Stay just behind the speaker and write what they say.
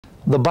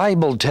The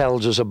Bible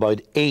tells us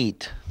about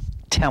 8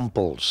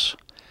 temples,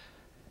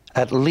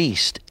 at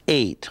least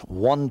 8.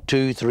 1,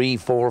 2, 3,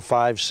 4,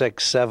 5,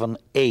 6, 7,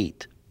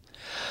 8.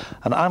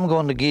 And I'm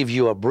going to give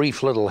you a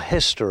brief little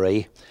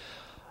history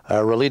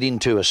relating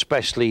to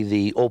especially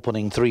the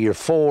opening 3 or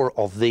 4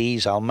 of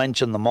these. I'll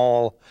mention them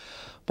all,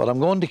 but I'm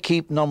going to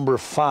keep number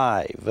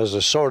 5 as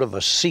a sort of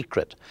a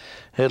secret.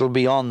 It'll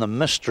be on the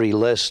mystery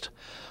list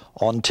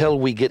until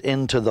we get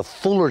into the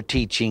fuller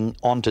teaching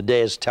on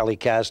today's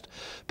telecast,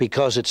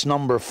 because it's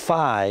number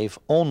 5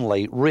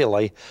 only,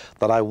 really,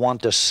 that I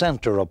want to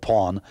center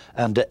upon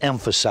and to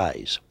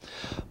emphasize.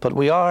 But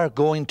we are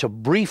going to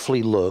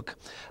briefly look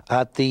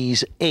at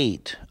these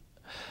 8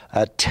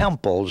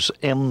 temples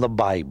in the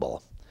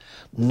Bible.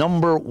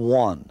 Number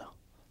 1,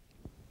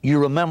 you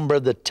remember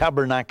the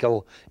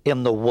tabernacle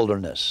in the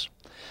wilderness.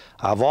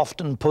 I've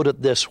often put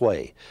it this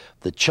way: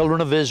 the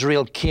children of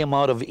Israel came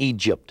out of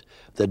Egypt.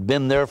 They'd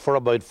been there for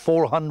about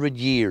 400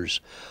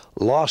 years,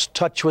 lost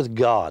touch with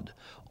God,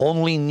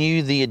 only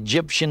knew the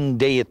Egyptian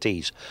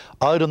deities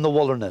out in the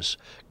wilderness.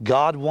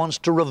 God wants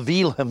to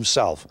reveal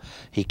himself.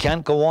 He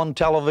can't go on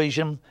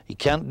television. He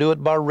can't do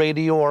it by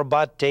radio or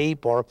by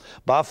tape or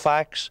by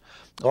fax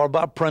or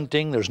by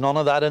printing. There's none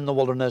of that in the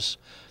wilderness.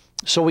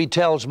 So he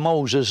tells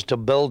Moses to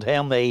build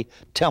him a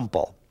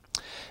temple,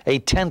 a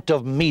tent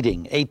of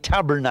meeting, a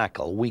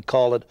tabernacle, we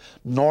call it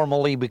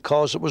normally,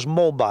 because it was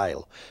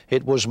mobile,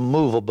 it was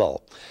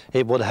movable.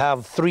 It would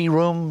have 3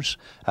 rooms,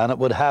 and it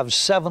would have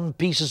 7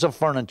 pieces of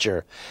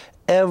furniture,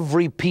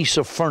 every piece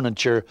of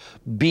furniture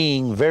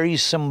being very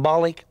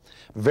symbolic,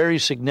 very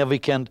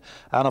significant,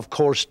 and of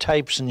course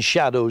types and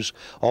shadows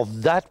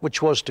of that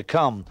which was to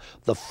come,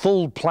 the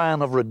full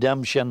plan of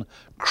redemption,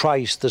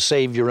 Christ the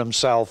Savior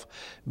himself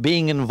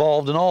being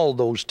involved in all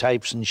those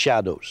types and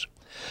shadows.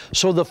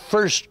 So the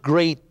first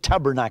great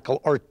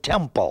tabernacle or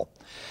temple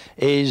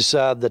is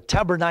the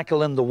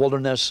tabernacle in the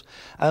wilderness,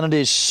 and it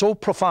is so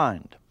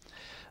profound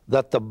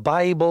that the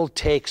Bible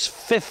takes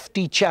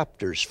 50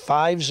 chapters,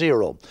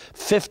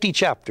 50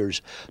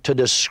 chapters, to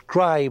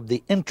describe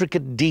the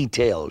intricate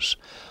details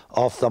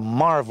of the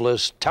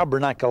marvelous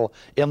tabernacle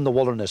in the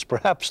wilderness.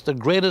 Perhaps the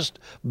greatest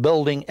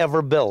building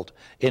ever built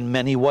in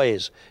many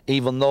ways,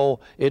 even though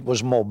it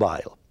was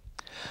mobile.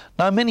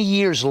 Now, many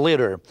years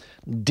later,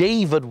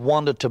 David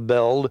wanted to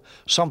build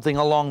something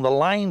along the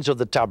lines of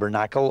the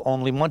tabernacle,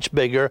 only much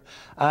bigger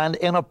and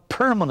in a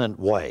permanent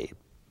way.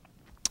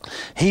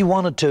 He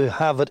wanted to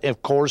have it,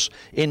 of course,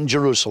 in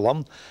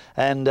Jerusalem,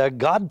 and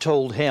God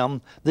told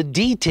him the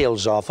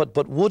details of it,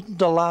 but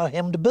wouldn't allow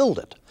him to build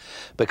it,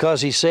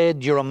 because he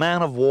said, you're a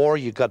man of war,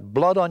 you've got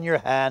blood on your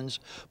hands,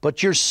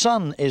 but your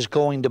son is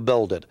going to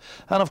build it.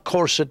 And of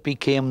course it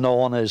became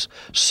known as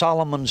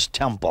Solomon's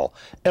Temple.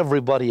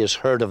 Everybody has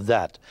heard of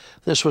that.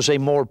 This was a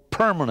more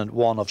permanent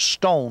one of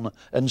stone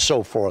and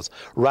so forth,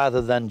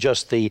 rather than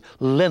just the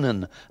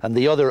linen and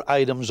the other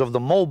items of the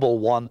mobile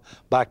one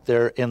back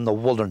there in the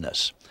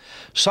wilderness.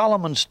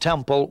 Solomon's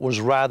Temple was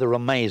rather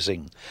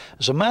amazing.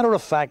 As a matter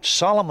of fact,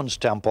 Solomon's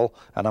Temple,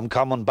 and I'm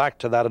coming back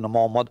to that in a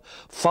moment,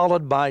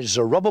 followed by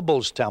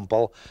Zerubbabel's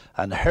Temple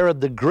and Herod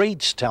the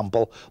Great's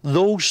Temple,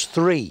 those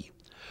 3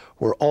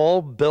 were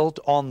all built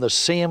on the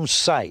same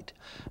site,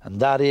 and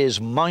that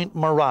is Mount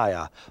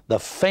Moriah, the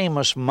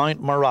famous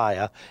Mount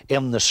Moriah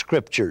in the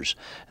Scriptures,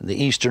 in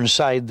the eastern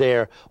side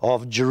there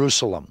of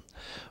Jerusalem.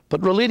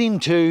 But relating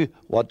to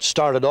what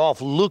started off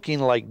looking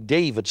like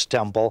David's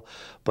temple,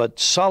 but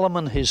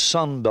Solomon, his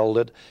son, built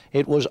it,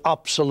 it was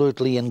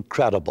absolutely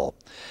incredible.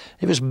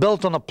 It was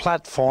built on a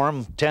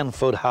platform 10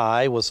 foot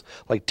high with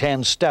like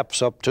 10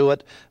 steps up to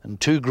it and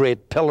 2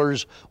 great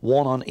pillars,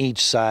 one on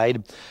each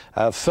side,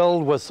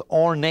 filled with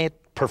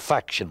ornate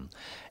perfection.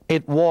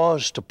 It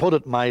was, to put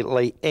it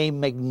mildly, a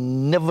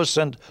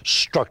magnificent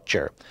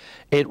structure.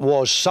 It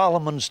was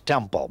Solomon's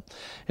temple.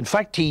 In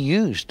fact, he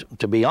used,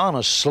 to be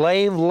honest,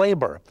 slave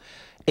labor,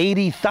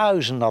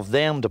 80,000 of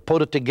them to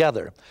put it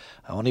together.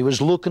 And when he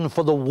was looking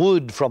for the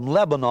wood from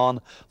Lebanon,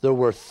 there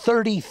were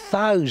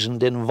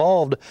 30,000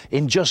 involved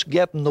in just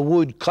getting the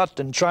wood cut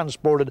and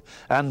transported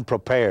and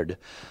prepared.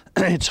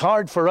 It's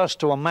hard for us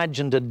to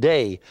imagine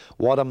today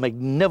what a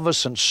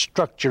magnificent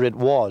structure it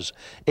was.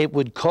 It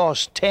would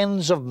cost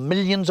tens of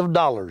millions of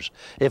dollars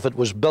if it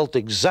was built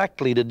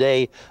exactly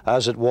today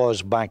as it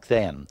was back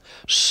then.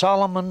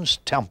 Solomon's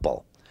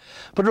Temple.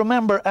 But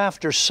remember,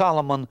 after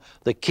Solomon,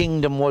 the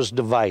kingdom was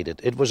divided.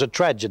 It was a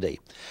tragedy.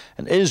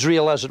 And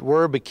Israel, as it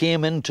were,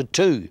 became into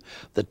 2.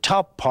 The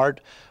top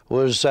part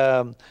was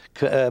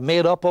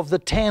made up of the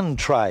 10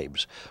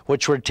 tribes,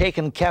 which were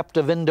taken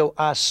captive into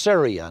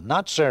Assyria,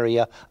 not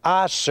Syria,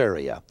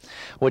 Assyria,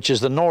 which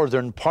is the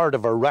northern part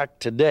of Iraq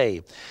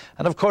today.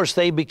 And of course,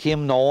 they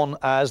became known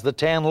as the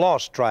 10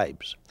 lost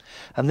tribes.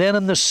 And then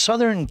in the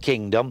southern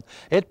kingdom,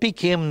 it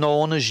became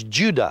known as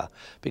Judah,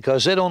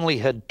 because it only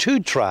had 2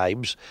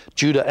 tribes,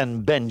 Judah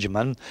and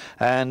Benjamin,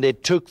 and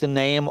it took the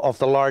name of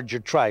the larger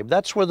tribe.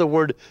 That's where the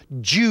word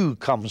Jew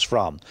comes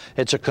from.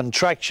 It's a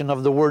contraction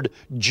of the word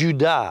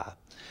Judah.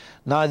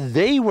 Now,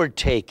 they were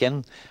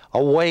taken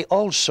away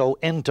also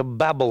into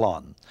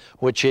Babylon,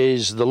 which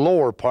is the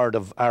lower part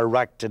of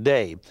Iraq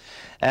today.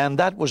 And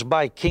that was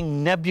by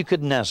King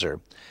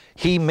Nebuchadnezzar.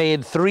 He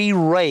made 3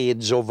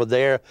 raids over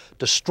there,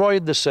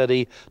 destroyed the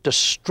city,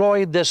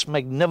 destroyed this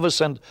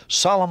magnificent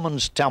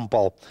Solomon's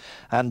temple,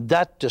 and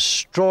that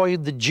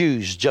destroyed the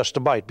Jews just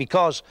about.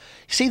 Because,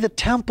 you see, the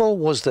temple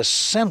was the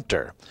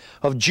center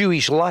of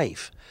Jewish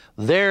life.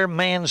 There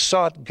men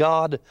sought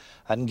God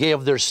and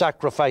gave their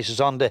sacrifices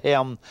unto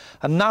Him,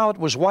 and now it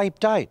was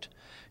wiped out.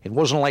 It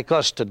wasn't like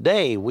us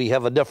today. We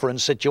have a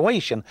different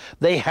situation.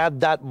 They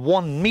had that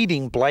one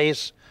meeting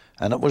place,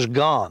 and it was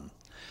gone.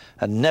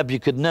 And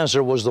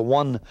Nebuchadnezzar was the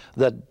one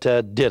that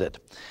did it.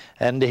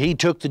 And he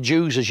took the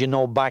Jews, as you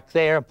know, back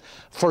there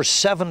for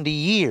 70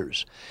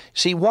 years.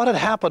 See, what had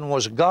happened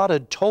was God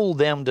had told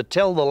them to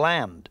till the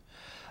land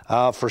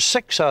for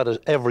 6 out of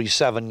every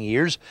 7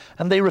 years,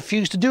 and they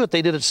refused to do it.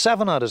 They did it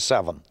 7 out of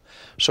 7.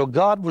 So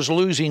God was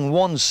losing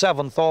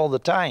 1/7 all the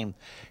time.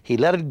 He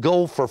let it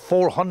go for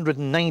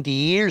 490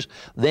 years,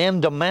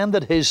 then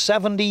demanded his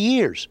 70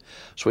 years.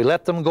 So he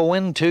let them go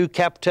into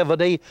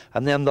captivity,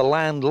 and then the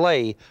land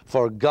lay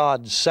for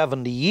God's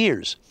 70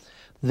 years.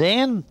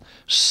 Then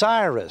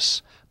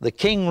Cyrus, the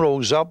king,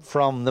 rose up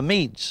from the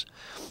Medes,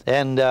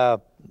 and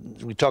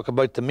we talk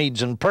about the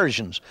Medes and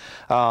Persians,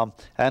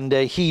 and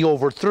he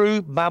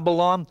overthrew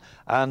Babylon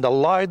and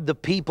allowed the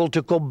people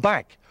to go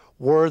back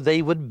where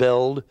they would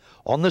build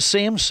on the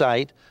same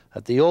site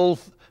at the old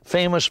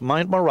famous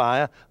Mount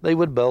Moriah. They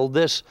would build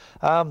this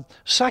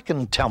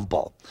second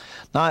temple.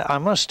 Now, I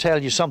must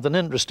tell you something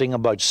interesting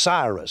about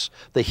Cyrus,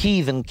 the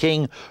heathen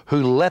king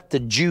who let the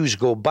Jews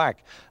go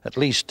back. At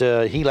least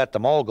he let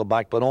them all go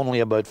back, but only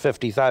about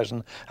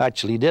 50,000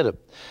 actually did it.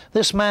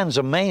 This man's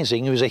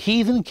amazing. He was a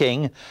heathen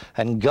king,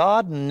 and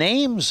God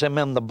names him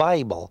in the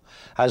Bible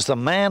as the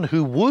man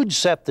who would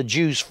set the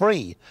Jews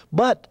free.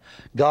 But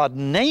God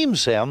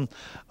names him,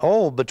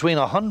 between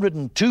 100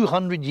 and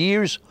 200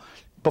 years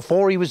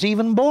before he was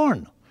even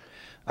born.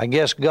 I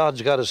guess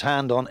God's got his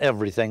hand on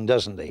everything,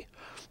 doesn't he?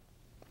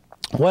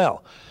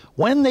 Well,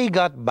 when they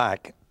got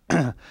back,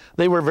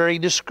 they were very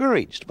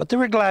discouraged, but they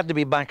were glad to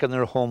be back in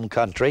their home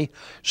country,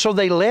 so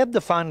they laid the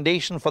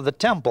foundation for the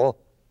temple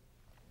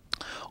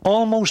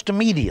almost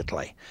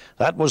immediately.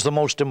 That was the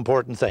most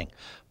important thing.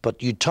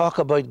 But you talk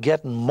about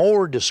getting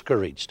more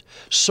discouraged,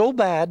 so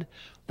bad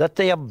that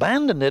they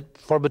abandoned it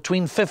for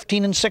between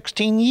 15 and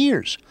 16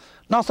 years.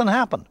 Nothing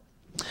happened.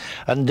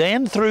 And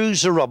then through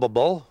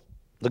Zerubbabel,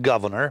 the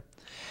governor,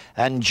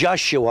 and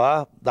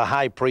Joshua, the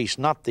high priest,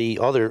 not the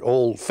other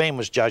old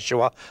famous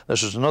Joshua,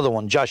 this was another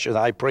one, Joshua the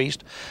high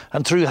priest,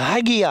 and through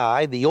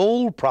Haggai, the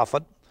old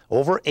prophet,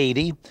 over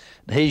 80,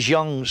 his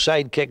young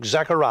sidekick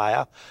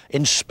Zechariah,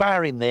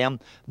 inspiring them,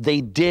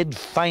 they did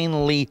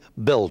finally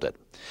build it.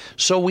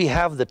 So we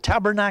have the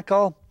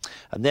tabernacle,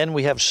 and then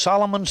we have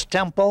Solomon's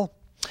temple,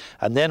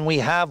 and then we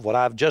have what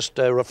I've just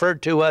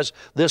referred to as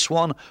this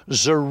one,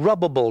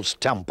 Zerubbabel's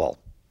temple.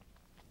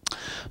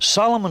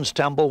 Solomon's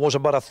temple was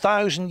about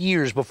 1,000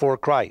 years before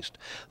Christ.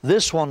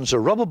 This one,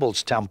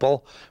 Zerubbabel's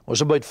temple, was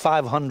about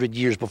 500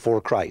 years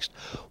before Christ.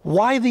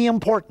 Why the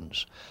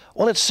importance?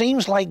 Well, it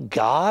seems like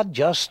God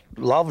just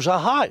loves a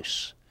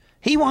house.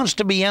 He wants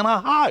to be in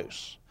a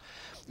house.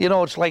 You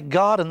know, it's like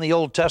God in the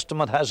Old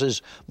Testament has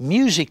his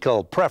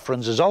musical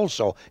preferences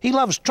also. He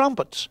loves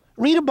trumpets.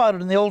 Read about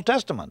it in the Old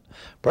Testament.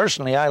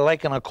 Personally, I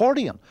like an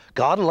accordion.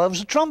 God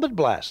loves a trumpet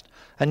blast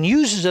and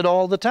uses it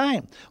all the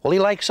time. Well, he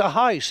likes a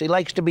house. He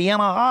likes to be in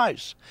a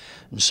house.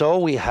 And so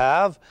we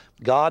have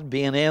God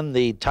being in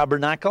the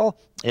tabernacle,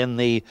 in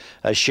the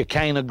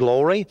Shekinah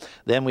glory.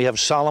 Then we have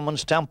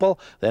Solomon's temple.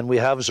 Then we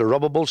have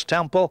Zerubbabel's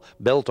temple,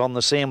 built on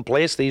the same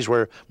place. These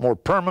were more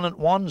permanent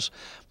ones.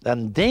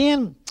 And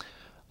then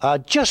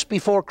just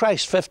before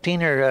Christ,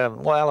 15 or,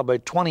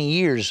 about 20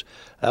 years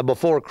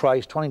before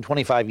Christ, 20,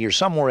 25 years,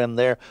 somewhere in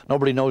there,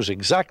 nobody knows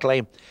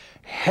exactly,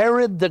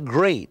 Herod the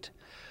Great,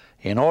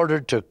 in order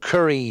to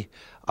curry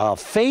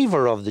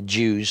favor of the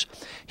Jews,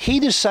 he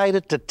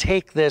decided to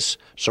take this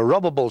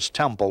Zerubbabel's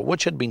temple,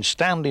 which had been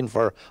standing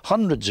for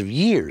hundreds of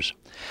years,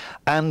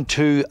 and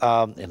to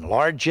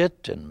enlarge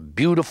it and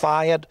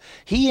beautify it.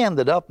 He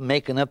ended up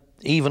making it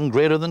even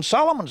greater than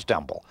Solomon's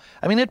temple.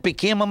 I mean, it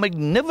became a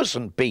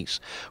magnificent piece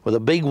with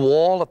a big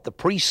wall at the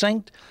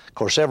precinct. Of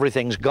course,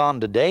 everything's gone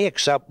today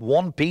except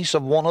one piece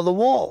of one of the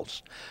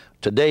walls.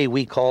 Today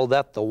we call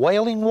that the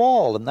Wailing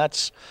Wall, and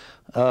that's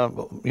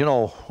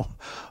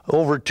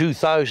over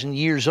 2,000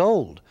 years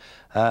old.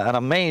 An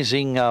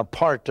amazing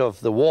part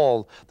of the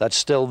wall that's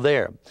still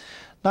there.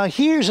 Now,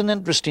 here's an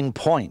interesting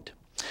point.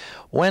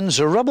 When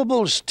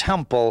Zerubbabel's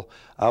temple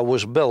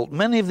was built,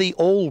 many of the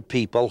old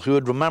people who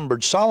had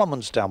remembered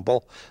Solomon's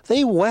temple,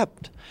 they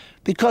wept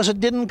because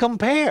it didn't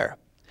compare.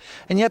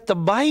 And yet the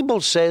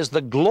Bible says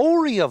the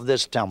glory of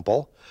this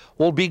temple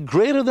will be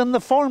greater than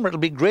the former. It'll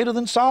be greater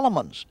than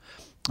Solomon's.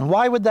 And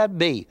why would that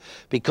be?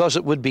 Because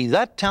it would be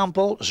that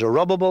temple,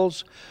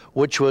 Zerubbabel's,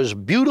 which was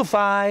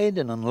beautified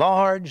and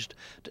enlarged.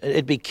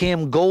 It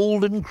became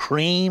gold and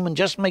cream and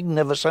just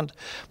magnificent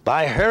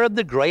by Herod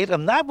the Great,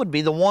 and that would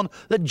be the one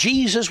that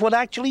Jesus would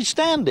actually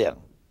stand in.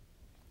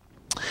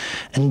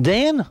 And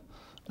then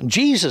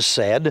Jesus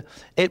said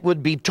it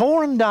would be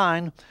torn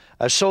down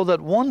so that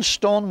one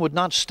stone would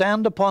not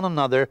stand upon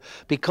another,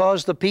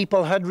 because the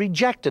people had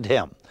rejected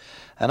him.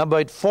 And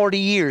about 40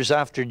 years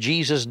after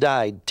Jesus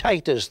died,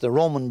 Titus, the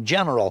Roman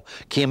general,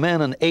 came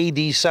in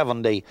AD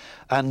 70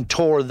 and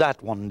tore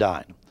that one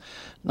down.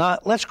 Now,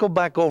 let's go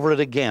back over it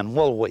again,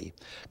 will we?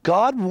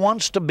 God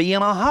wants to be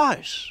in a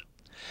house.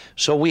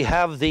 So we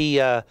have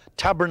the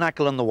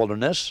tabernacle in the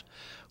wilderness.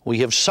 We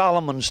have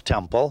Solomon's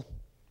temple.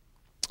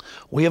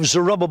 We have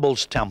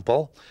Zerubbabel's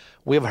temple.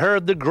 We have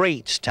Herod the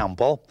Great's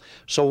temple.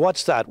 So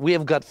what's that? We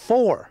have got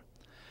 4.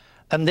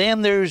 And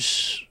then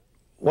there's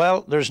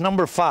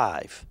number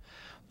 5.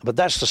 But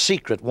that's the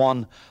secret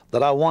one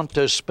that I want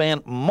to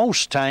spend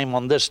most time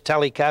on this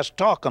telecast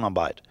talking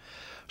about.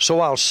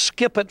 So I'll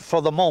skip it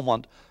for the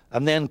moment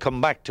and then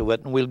come back to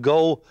it, and we'll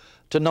go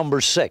to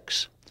number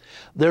 6.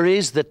 There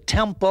is the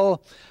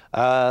temple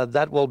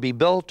that will be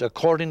built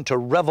according to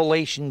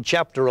Revelation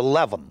chapter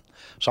 11.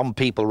 Some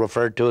people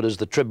refer to it as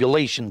the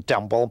tribulation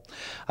temple,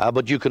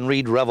 but you can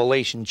read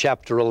Revelation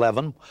chapter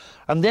 11.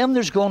 And then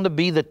there's going to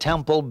be the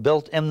temple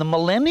built in the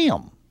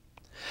millennium.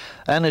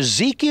 And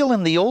Ezekiel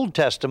in the Old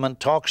Testament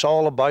talks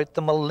all about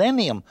the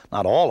millennium,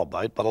 not all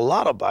about, but a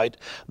lot about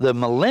the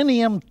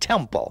millennium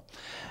temple.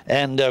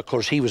 And of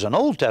course he was an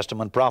Old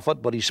Testament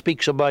prophet, but he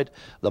speaks about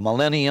the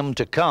millennium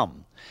to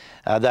come.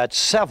 That's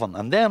 7.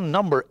 And then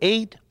number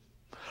 8,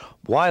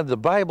 why the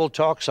Bible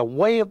talks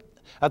away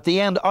at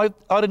the end,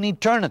 out in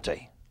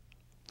eternity.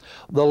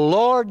 The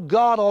Lord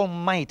God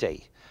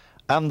Almighty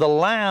and the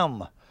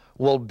Lamb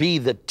will be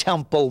the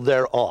temple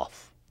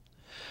thereof.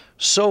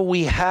 So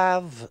we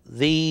have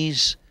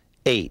these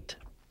 8.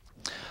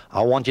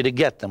 I want you to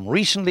get them.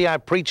 Recently I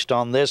preached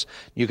on this.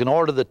 You can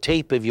order the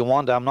tape if you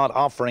want. I'm not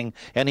offering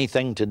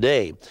anything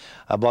today.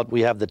 But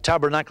we have the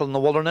tabernacle in the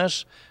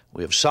wilderness.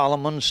 We have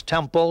Solomon's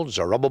temple,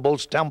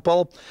 Zerubbabel's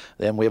temple.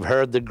 Then we have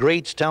Herod the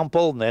Great's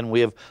temple. And then we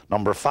have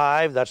number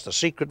 5. That's the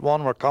secret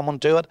one. We're coming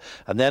to it.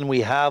 And then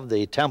we have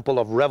the temple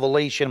of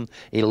Revelation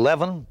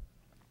 11.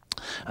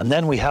 And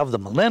then we have the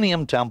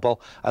Millennium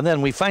Temple, and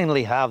then we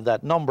finally have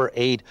that number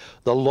 8,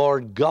 the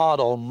Lord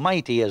God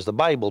Almighty, as the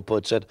Bible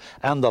puts it,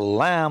 and the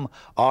Lamb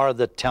are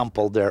the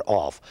temple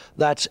thereof.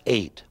 That's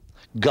 8.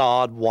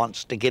 God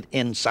wants to get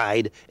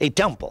inside a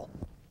temple.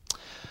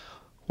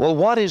 Well,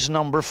 what is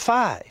number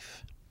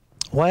 5?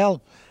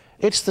 Well,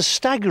 it's the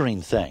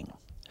staggering thing,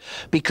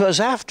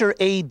 because after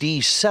AD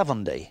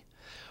 70,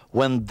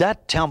 when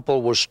that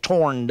temple was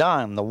torn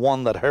down, the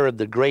one that Herod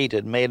the Great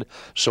had made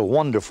so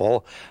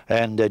wonderful,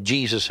 and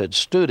Jesus had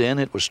stood in,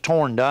 it was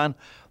torn down.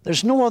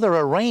 There's no other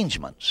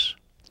arrangements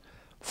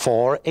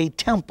for a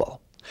temple.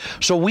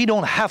 So we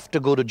don't have to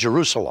go to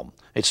Jerusalem.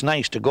 It's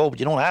nice to go, but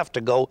you don't have to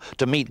go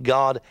to meet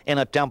God in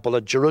a temple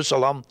at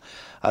Jerusalem.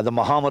 The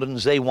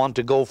Mohammedans, they want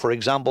to go, for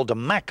example, to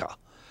Mecca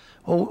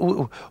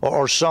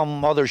or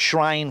some other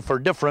shrine for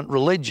different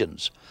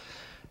religions.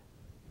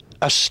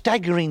 A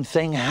staggering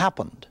thing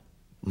happened.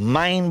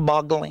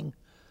 Mind-boggling,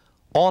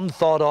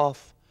 unthought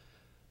of.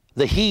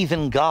 The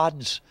heathen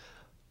gods,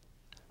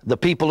 the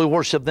people who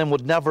worship them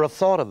would never have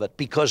thought of it,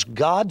 because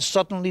God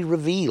suddenly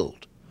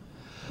revealed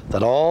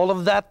that all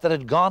of that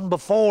had gone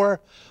before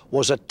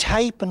was a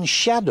type and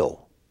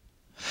shadow,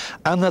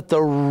 and that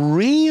the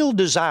real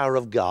desire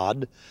of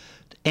God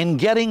in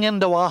getting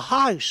into a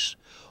house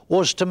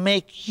was to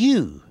make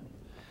you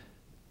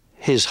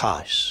His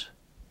house.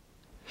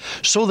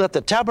 So that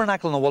the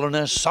tabernacle in the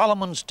wilderness,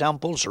 Solomon's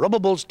temple,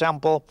 Zerubbabel's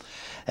temple,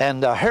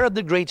 and Herod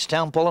the Great's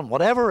temple, and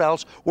whatever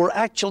else were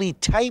actually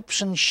types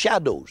and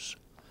shadows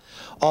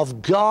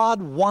of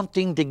God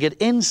wanting to get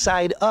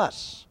inside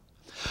us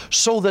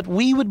so that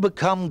we would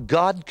become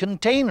God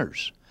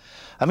containers.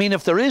 I mean,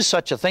 if there is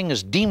such a thing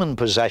as demon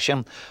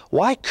possession,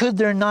 why could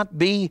there not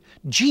be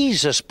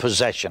Jesus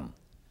possession?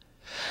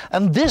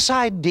 And this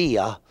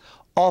idea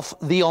of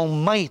the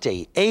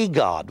Almighty, a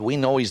God. We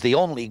know He's the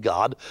only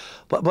God,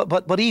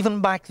 but even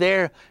back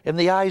there in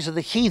the eyes of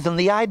the heathen,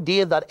 the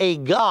idea that a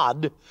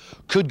God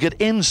could get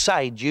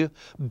inside you,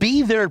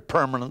 be there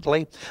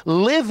permanently,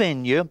 live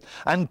in you,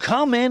 and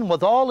come in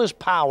with all His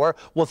power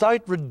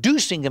without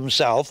reducing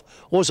Himself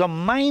was a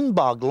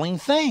mind-boggling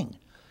thing.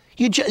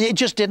 It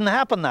just didn't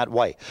happen that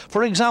way.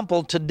 For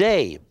example,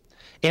 today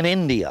in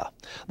India,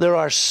 there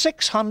are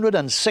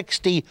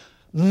 660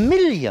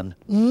 million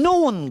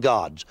known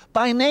gods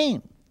by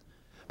name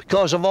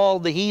because of all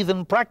the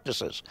heathen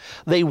practices.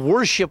 They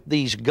worship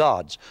these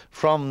gods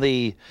from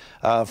the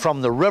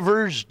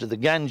rivers to the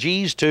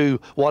Ganges to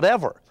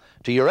whatever,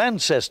 to your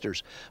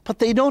ancestors. But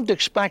they don't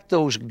expect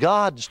those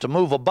gods to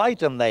move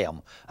about in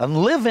them and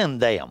live in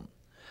them.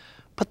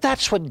 But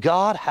that's what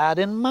God had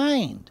in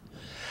mind.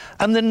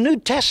 And the New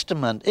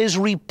Testament is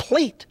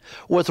replete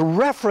with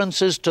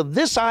references to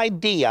this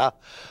idea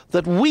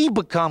that we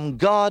become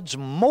God's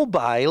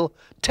mobile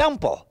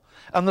temple,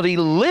 and that He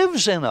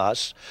lives in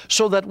us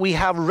so that we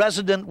have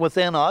resident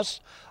within us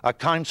a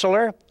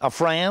counselor, a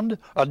friend,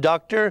 a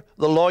doctor,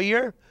 the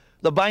lawyer,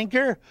 the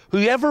banker,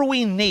 whoever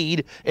we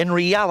need, in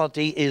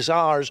reality is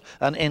ours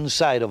and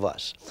inside of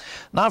us.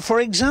 Now, for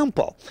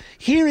example,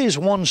 here is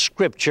one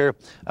scripture,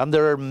 and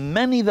there are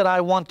many that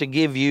I want to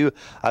give you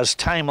as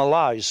time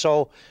allows.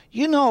 So,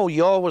 you know,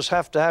 you always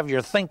have to have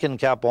your thinking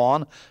cap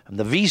on, and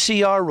the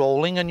VCR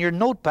rolling, and your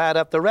notepad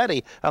at the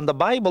ready, and the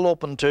Bible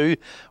open too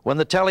when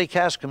the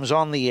telecast comes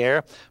on the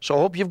air. So I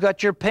hope you've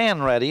got your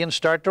pen ready and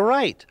start to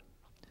write.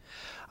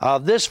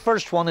 This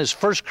first one is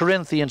 1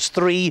 Corinthians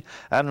 3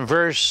 and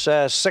verse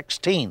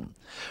 16.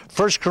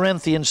 1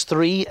 Corinthians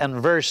 3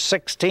 and verse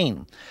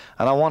 16.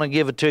 And I want to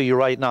give it to you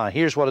right now.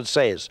 Here's what it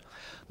says.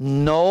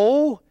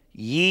 Know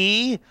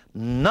ye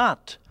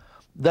not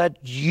that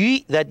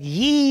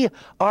ye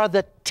are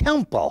the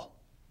temple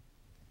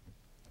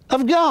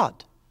of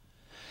God.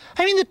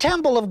 I mean, the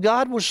temple of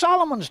God was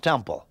Solomon's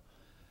temple.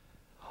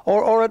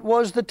 Or it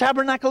was the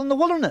tabernacle in the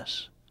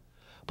wilderness.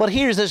 But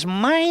here's this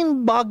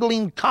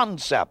mind-boggling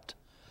concept.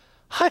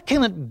 How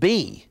can it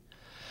be?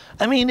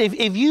 I mean,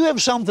 if you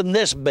have something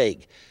this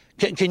big,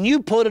 can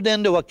you put it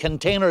into a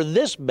container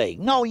this big?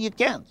 No, you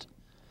can't.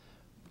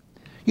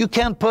 You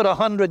can't put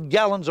 100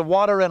 gallons of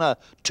water in a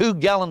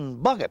 2-gallon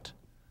bucket.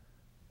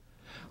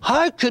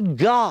 How could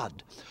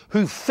God,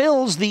 who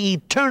fills the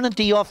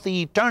eternity of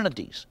the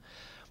eternities,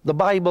 the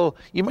Bible,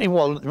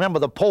 well, remember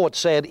the poet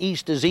said,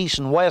 east is east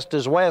and west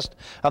is west,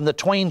 and the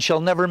twain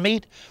shall never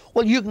meet.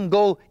 Well, you can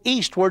go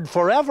eastward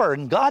forever,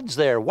 and God's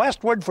there.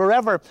 Westward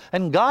forever,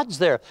 and God's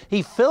there.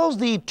 He fills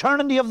the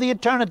eternity of the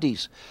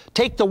eternities.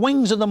 Take the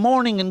wings of the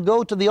morning and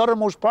go to the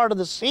uttermost part of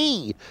the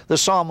sea, the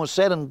psalmist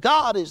said, and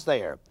God is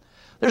there.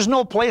 There's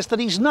no place that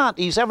He's not.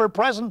 He's ever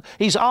present.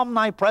 He's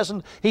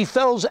omnipresent. He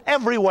fills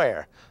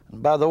everywhere.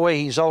 And by the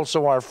way, He's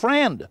also our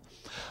friend.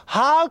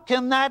 How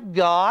can that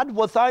God,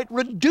 without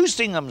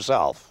reducing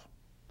Himself,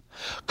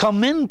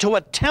 come into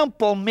a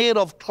temple made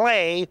of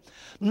clay,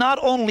 not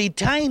only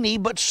tiny,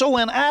 but so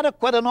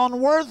inadequate and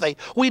unworthy?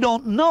 We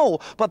don't know,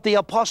 but the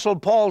Apostle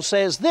Paul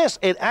says this.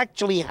 It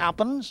actually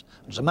happens.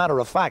 As a matter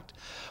of fact,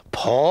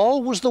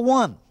 Paul was the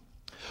one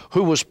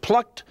who was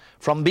plucked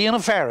from being a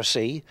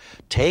Pharisee,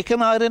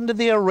 taken out into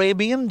the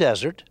Arabian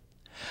desert,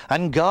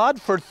 and God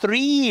for 3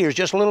 years,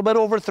 just a little bit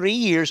over 3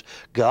 years,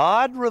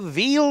 God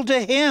revealed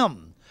to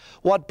him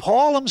what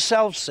Paul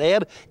himself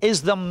said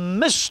is the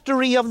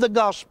mystery of the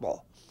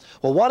gospel.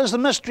 Well, what is the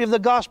mystery of the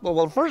gospel?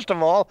 Well, first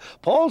of all,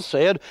 Paul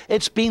said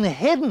it's been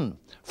hidden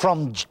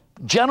from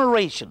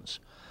generations.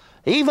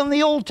 Even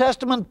the Old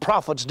Testament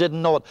prophets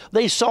didn't know it.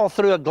 They saw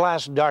through a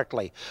glass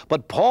darkly.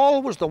 But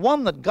Paul was the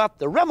one that got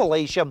the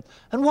revelation.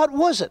 And what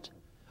was it?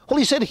 Well,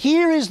 he said,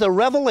 here is the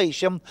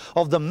revelation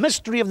of the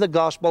mystery of the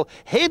gospel,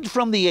 hid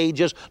from the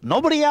ages.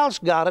 Nobody else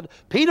got it.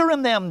 Peter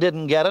and them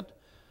didn't get it.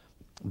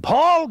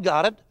 Paul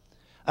got it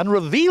and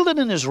revealed it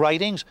in his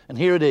writings, and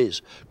here it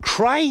is.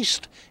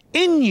 Christ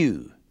in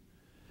you,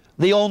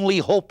 the only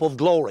hope of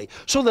glory,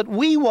 so that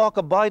we walk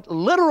about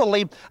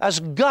literally as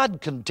God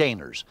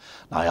containers.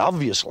 Now,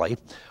 obviously,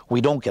 we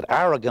don't get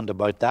arrogant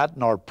about that,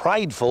 nor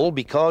prideful,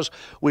 because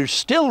we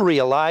still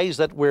realize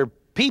that we're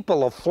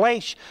people of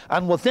flesh,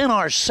 and within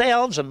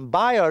ourselves and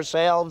by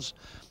ourselves,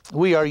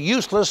 we are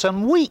useless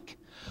and weak.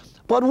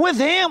 But with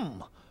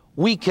Him,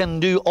 we can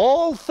do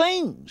all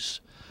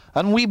things,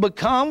 and we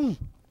become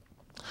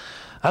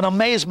an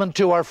amazement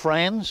to our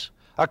friends,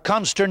 a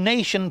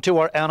consternation to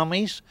our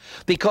enemies,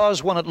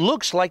 because when it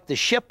looks like the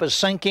ship is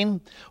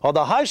sinking, or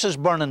the house is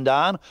burning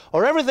down,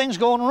 or everything's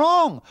going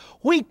wrong,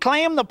 we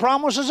claim the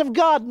promises of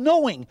God,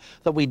 knowing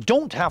that we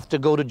don't have to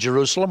go to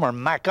Jerusalem or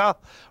Mecca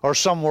or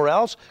somewhere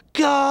else.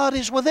 God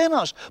is within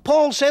us.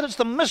 Paul said it's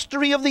the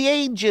mystery of the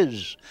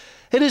ages.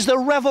 It is the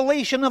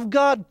revelation of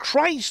God,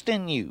 Christ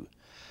in you.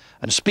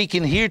 And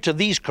speaking here to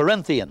these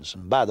Corinthians,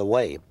 and by the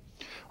way,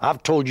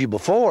 I've told you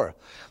before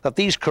that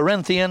these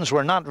Corinthians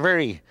were not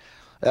very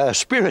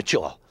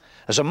spiritual.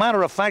 As a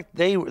matter of fact,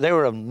 they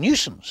were a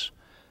nuisance.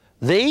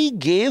 They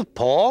gave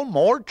Paul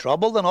more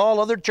trouble than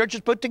all other churches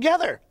put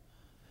together.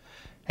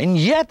 And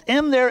yet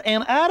in their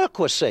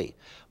inadequacy,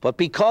 but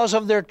because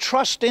of their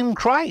trust in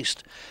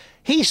Christ,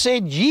 he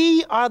said,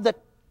 ye are the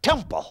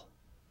temple,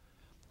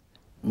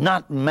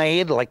 not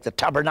made like the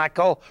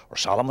tabernacle or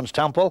Solomon's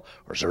temple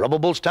or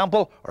Zerubbabel's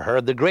temple or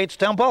Herod the Great's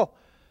temple,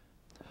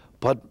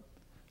 but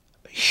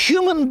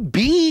human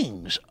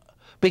beings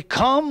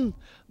become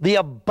the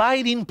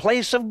abiding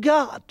place of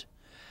God.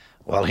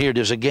 Well, here it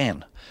is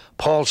again.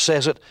 Paul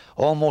says it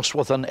almost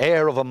with an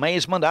air of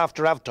amazement.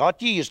 After I've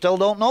taught you, you still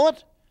don't know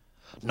it?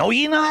 Know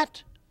ye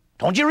not?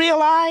 Don't you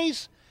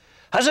realize?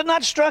 Has it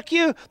not struck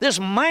you, this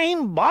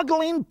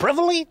mind-boggling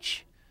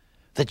privilege?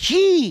 That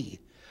ye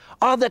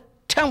are the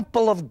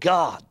temple of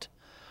God,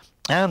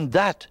 and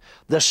that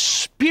the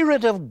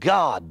Spirit of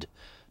God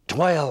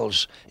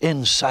dwells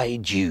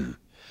inside you.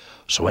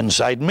 So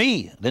inside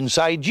me and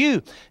inside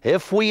you,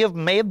 if we have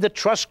made the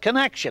trust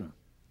connection,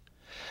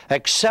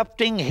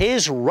 accepting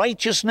His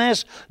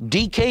righteousness,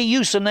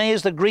 dikaiosune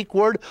is the Greek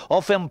word,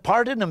 of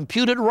imparted,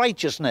 imputed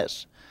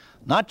righteousness,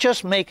 not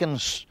just making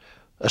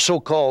a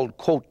so-called,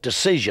 quote,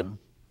 decision,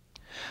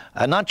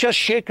 And not just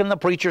shaking the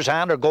preacher's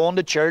hand or going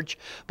to church,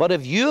 but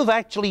if you've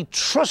actually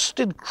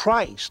trusted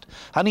Christ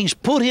and He's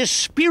put His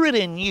Spirit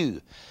in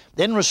you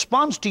in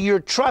response to your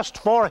trust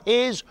for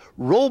His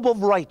robe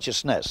of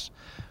righteousness,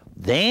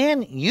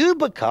 then you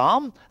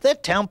become the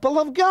temple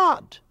of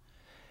God.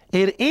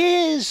 It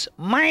is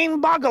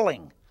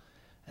mind-boggling.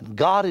 And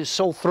God is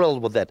so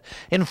thrilled with it.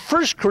 In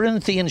 1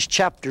 Corinthians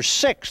chapter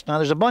 6, now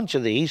there's a bunch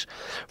of these,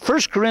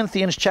 1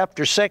 Corinthians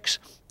chapter 6,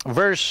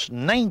 verse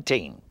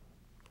 19.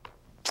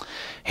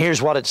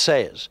 Here's what it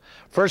says.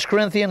 1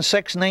 Corinthians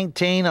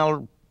 6:19,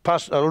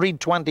 I'll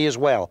read 20 as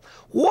well.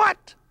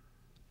 What?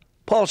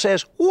 Paul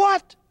says,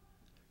 what?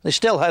 They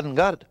still hadn't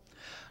got it.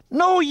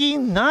 Know ye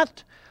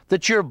not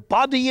that your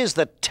body is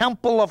the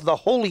temple of the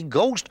Holy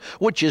Ghost,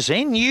 which is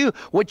in you,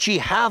 which ye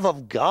have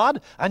of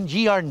God, and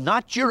ye are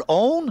not your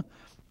own?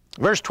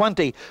 Verse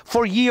 20,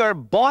 for ye are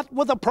bought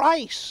with a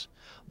price.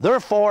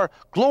 Therefore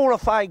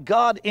glorify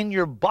God in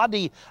your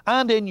body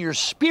and in your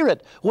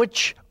spirit,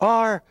 which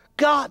are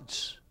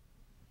God's.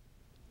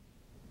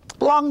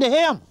 Belong to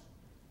Him.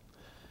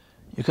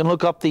 You can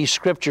look up these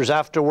scriptures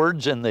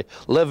afterwards in the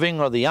Living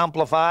or the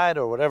Amplified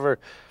or whatever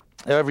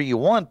you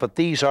want, but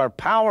these are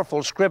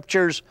powerful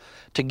scriptures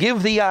to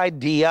give the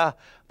idea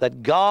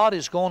that God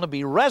is going to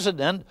be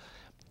resident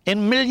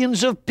in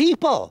millions of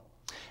people.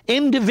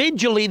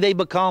 Individually they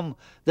become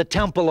the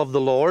temple of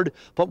the Lord,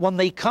 but when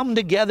they come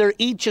together,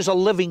 each is a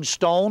living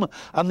stone,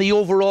 and the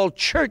overall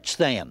church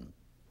then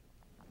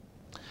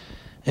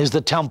is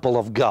the temple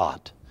of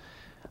God.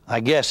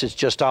 I guess it's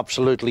just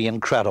absolutely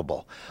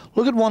incredible.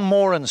 Look at one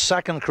more in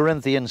 2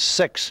 Corinthians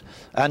 6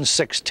 and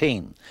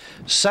 16.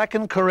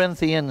 2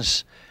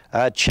 Corinthians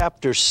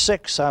chapter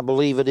 6, I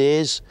believe it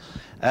is,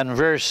 and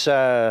verse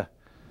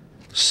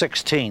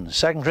 16.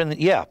 2 Corinthians,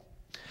 yeah.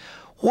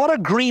 What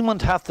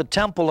agreement hath the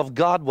temple of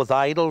God with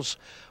idols?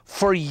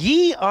 For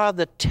ye are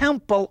the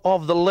temple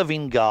of the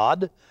living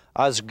God,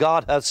 as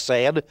God hath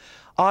said,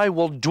 I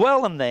will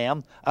dwell in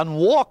them and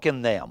walk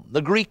in them.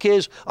 The Greek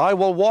is, I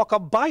will walk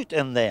about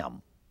in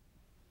them.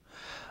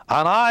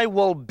 And I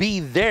will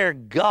be their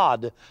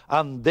God,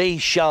 and they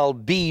shall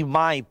be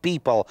my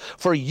people.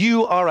 For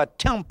you are a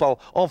temple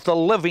of the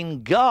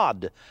living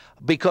God,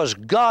 because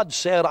God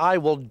said, I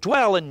will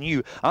dwell in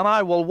you, and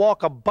I will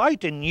walk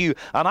about in you,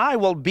 and I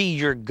will be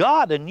your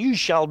God, and you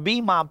shall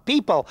be my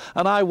people,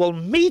 and I will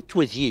meet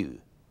with you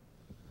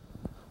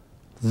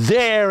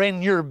there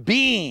in your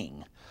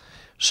being.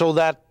 So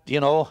that, you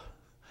know,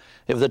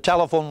 if the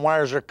telephone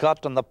wires are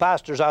cut and the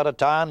pastor's out of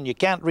town and you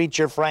can't reach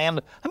your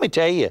friend, let me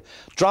tell you,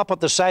 drop at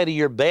the side of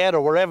your bed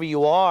or wherever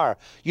you are.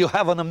 You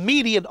have an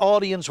immediate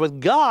audience with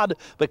God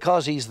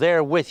because He's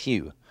there with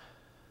you,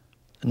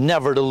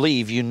 never to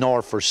leave you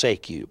nor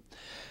forsake you.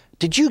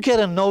 Did you get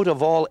a note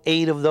of all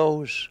 8 of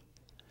those?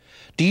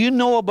 Do you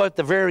know about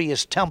the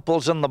various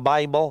temples in the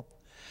Bible?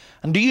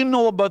 And do you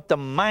know about the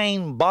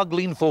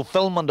mind-boggling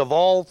fulfillment of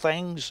all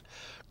things?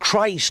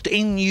 Christ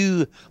in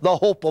you, the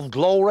hope of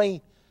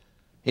glory.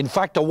 In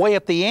fact, away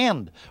at the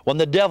end, when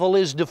the devil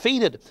is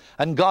defeated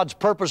and God's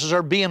purposes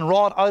are being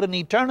wrought out in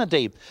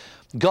eternity,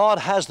 God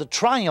has the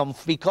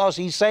triumph because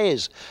He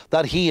says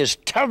that He is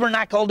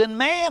tabernacled in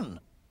man.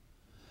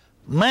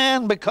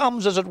 Man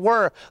becomes, as it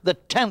were, the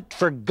tent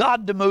for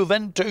God to move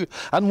into,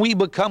 and we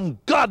become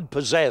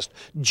God-possessed,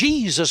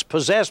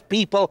 Jesus-possessed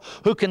people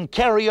who can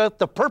carry out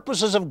the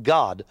purposes of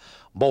God,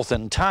 both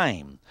in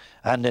time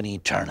and in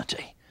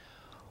eternity.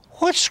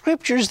 What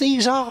scriptures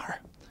these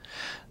are!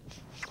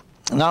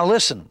 Now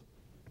listen,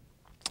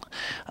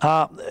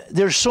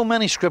 there's so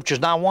many scriptures.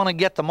 Now I want to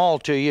get them all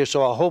to you,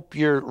 so I hope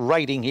you're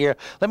writing here.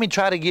 Let me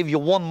try to give you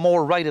one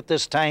more right at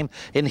this time.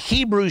 In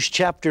Hebrews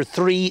chapter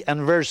 3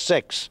 and verse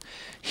 6.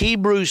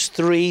 Hebrews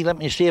 3, let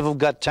me see if I've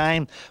got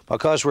time,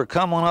 because we're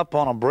coming up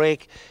on a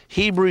break.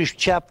 Hebrews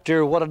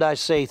chapter, what did I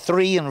say,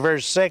 3 and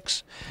verse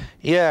 6.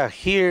 Yeah,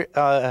 here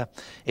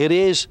it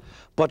is.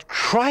 But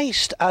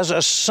Christ as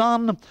a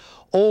son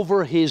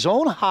over His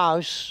own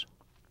house,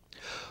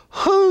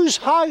 whose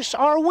house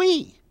are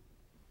we?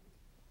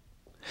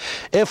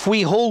 If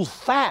we hold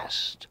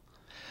fast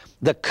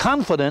the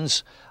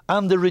confidence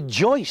and the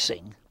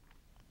rejoicing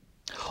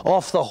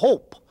of the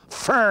hope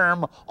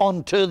firm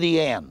unto the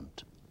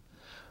end.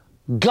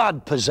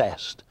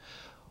 God-possessed.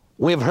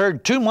 We've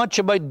heard too much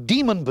about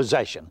demon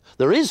possession.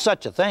 There is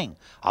such a thing.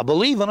 I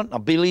believe in it. I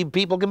believe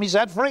people can be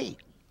set free.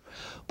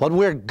 But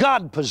we're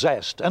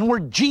God-possessed and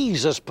we're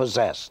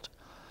Jesus-possessed.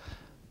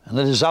 And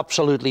it is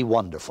absolutely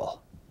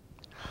wonderful.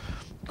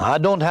 I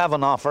don't have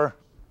an offer,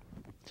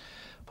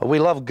 but we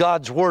love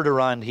God's Word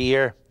around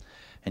here.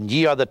 And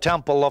ye are the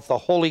temple of the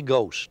Holy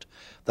Ghost.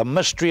 The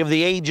mystery of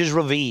the age is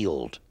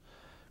revealed.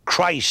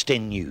 Christ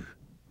in you,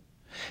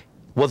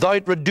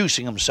 without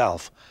reducing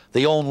Himself,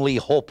 the only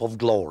hope of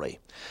glory.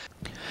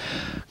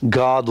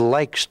 God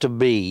likes to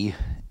be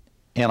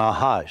in a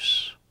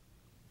house.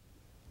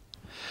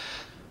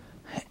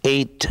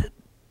 8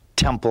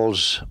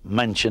 temples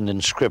mentioned in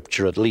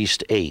Scripture, at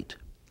least 8.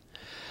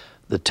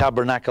 The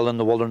tabernacle in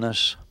the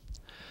wilderness,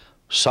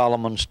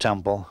 Solomon's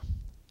temple,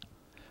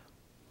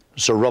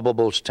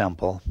 Zerubbabel's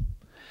temple.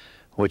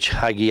 which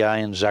Haggai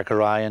and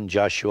Zechariah and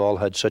Joshua all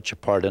had such a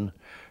part in.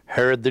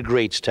 Herod the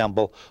Great's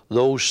temple,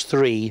 those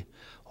three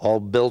all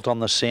built on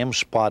the same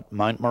spot,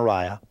 Mount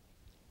Moriah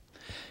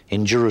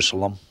in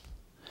Jerusalem.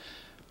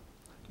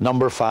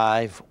 Number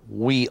 5,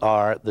 we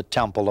are the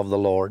temple of the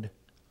Lord.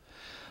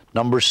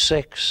 Number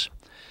 6,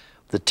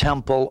 the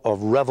temple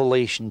of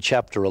Revelation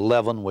chapter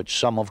 11, which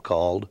some have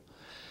called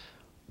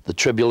the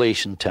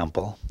tribulation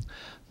temple.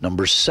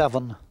 Number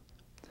 7,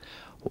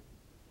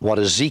 what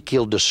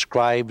Ezekiel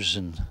describes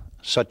in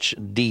such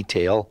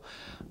detail,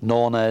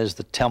 known as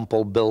the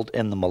temple built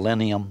in the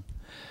millennium.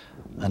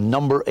 And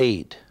number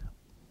 8,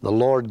 the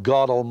Lord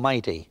God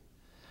Almighty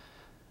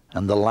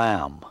and the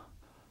Lamb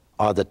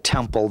are the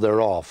temple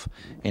thereof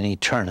in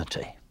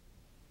eternity.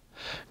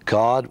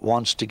 God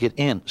wants to get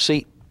in.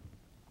 See,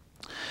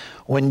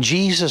 when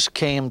Jesus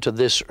came to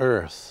this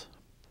earth,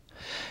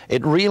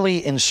 it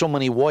really, in so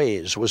many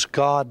ways, was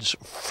God's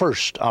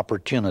first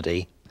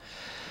opportunity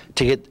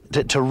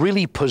to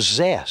really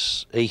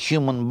possess a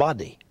human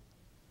body.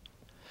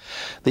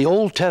 The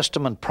Old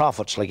Testament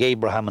prophets like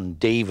Abraham and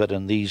David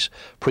and these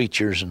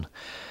preachers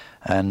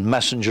and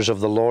messengers of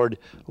the Lord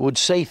would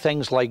say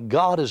things like,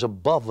 God is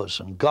above us,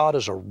 and God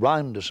is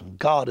around us, and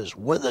God is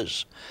with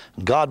us,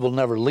 and God will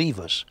never leave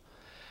us.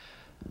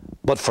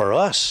 But for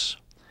us,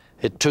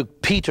 it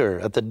took Peter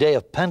at the day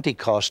of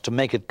Pentecost to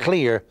make it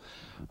clear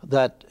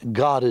that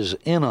God is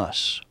in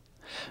us.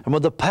 And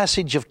with the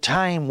passage of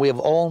time, we have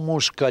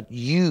almost got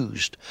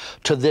used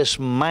to this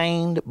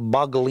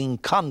mind-boggling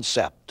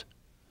concept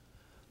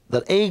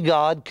that a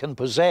God can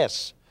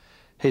possess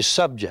his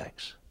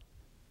subjects.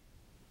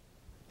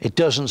 It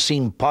doesn't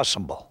seem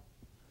possible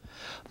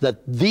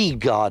that the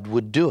God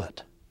would do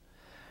it.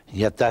 And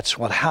yet that's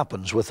what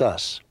happens with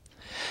us.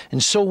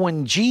 And so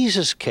when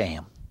Jesus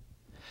came,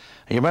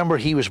 you remember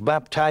he was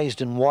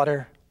baptized in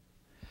water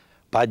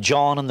by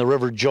John in the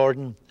river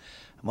Jordan.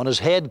 When his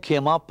head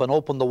came up and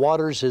opened the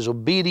waters, his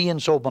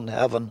obedience opened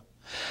heaven.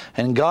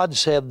 And God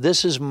said,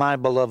 this is my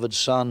beloved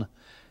Son,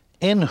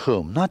 in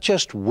whom, not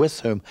just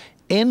with whom,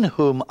 in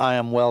whom I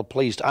am well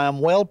pleased. I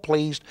am well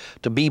pleased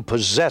to be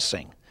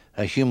possessing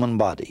a human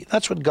body.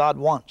 That's what God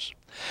wants.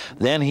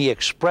 Then he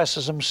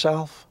expresses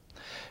himself.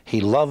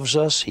 He loves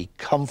us. He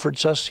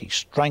comforts us. He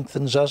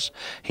strengthens us.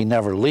 He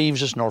never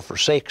leaves us nor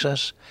forsakes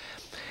us.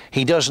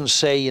 He doesn't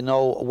say, you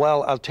know,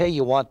 well, I'll tell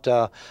you what,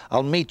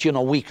 I'll meet you in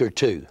a week or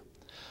two.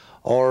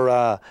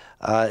 Or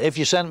if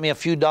you send me a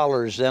few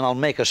dollars, then I'll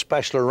make a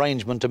special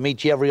arrangement to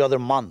meet you every other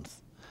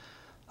month.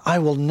 I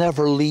will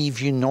never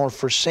leave you nor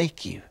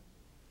forsake you,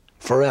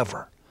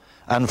 forever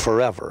and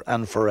forever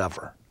and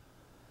forever.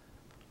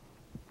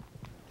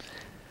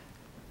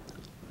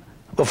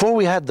 Before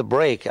we had the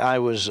break, I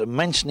was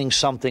mentioning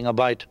something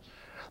about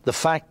the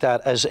fact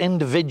that as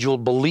individual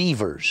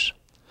believers,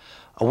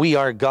 we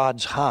are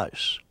God's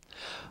house.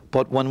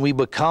 But when we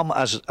become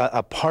as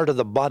a part of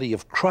the body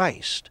of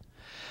Christ,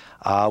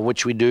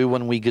 which we do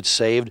when we get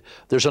saved,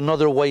 there's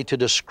another way to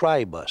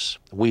describe us.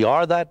 We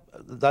are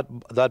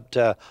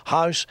that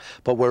house,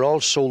 but we're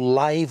also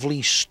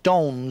lively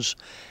stones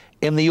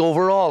in the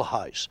overall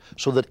house,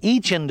 so that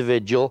each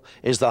individual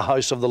is the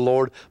house of the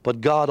Lord, but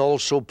God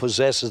also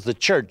possesses the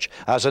church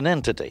as an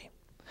entity.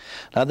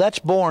 Now that's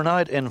borne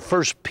out in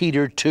 1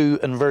 Peter 2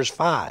 and verse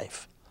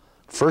 5.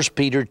 1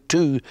 Peter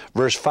 2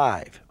 verse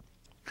 5.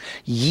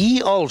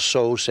 Ye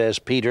also, says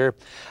Peter,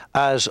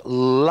 as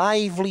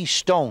lively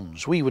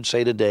stones, we would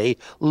say today,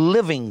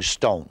 living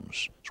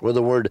stones. That's where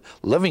the word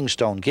living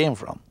stone came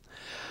from.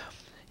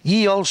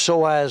 Ye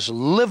also as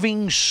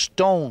living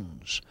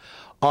stones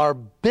are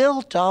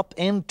built up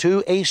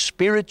into a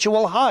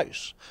spiritual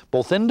house,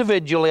 both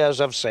individually,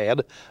 as I've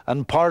said,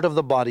 and part of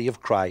the body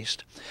of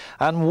Christ.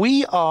 And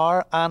we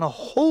are an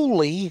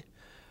holy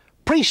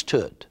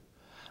priesthood.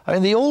 I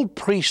mean, the old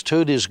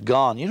priesthood is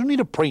gone. You don't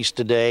need a priest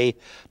today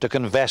to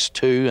confess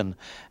to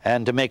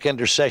and to make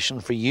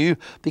intercession for you,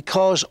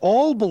 because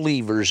all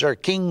believers are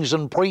kings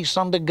and priests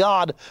unto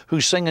God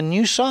who sing a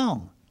new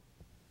song.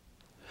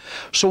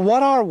 So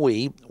what are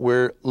we?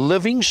 We're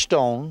living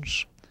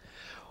stones.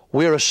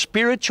 We're a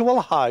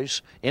spiritual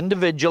house,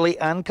 individually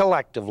and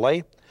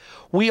collectively.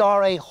 We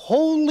are a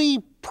holy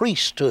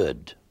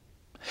priesthood.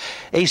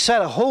 A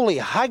set of holy,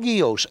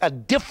 hagios, a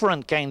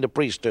different kind of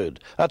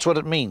priesthood. That's what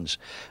it means.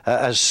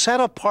 A set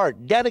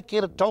apart,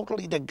 dedicated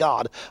totally to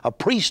God, a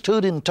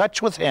priesthood in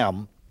touch with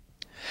Him,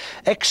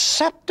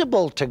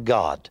 acceptable to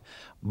God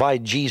by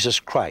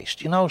Jesus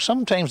Christ. You know,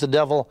 sometimes the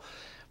devil,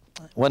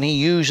 when he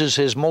uses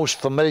his most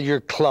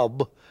familiar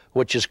club,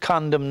 which is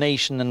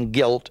condemnation and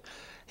guilt,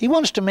 he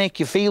wants to make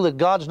you feel that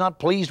God's not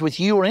pleased with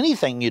you or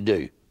anything you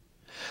do.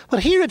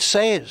 But here it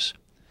says,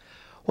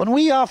 when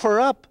we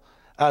offer up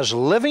as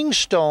living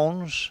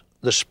stones,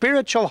 the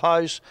spiritual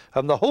house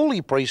and the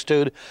holy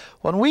priesthood,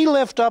 when we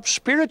lift up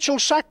spiritual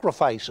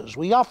sacrifices,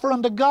 we offer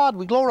unto God,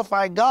 we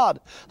glorify God.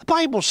 The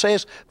Bible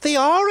says they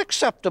are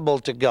acceptable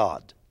to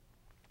God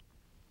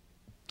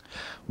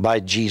by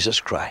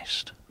Jesus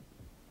Christ.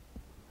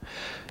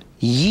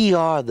 Ye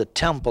are the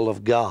temple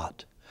of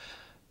God.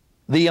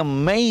 The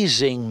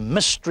amazing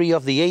mystery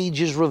of the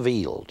ages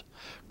revealed.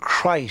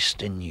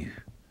 Christ in you,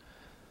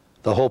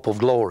 the hope of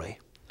glory.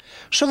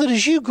 So that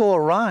as you go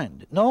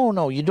around,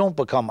 no, you don't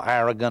become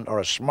arrogant or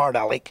a smart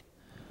aleck,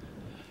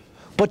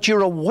 but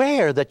you're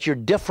aware that you're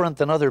different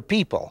than other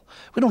people.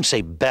 We don't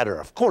say better,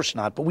 of course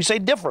not, but we say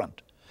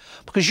different.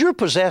 Because you're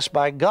possessed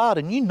by God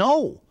and you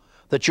know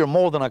that you're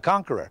more than a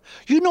conqueror.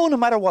 You know no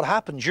matter what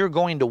happens, you're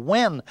going to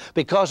win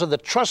because of the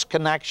trust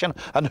connection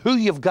and who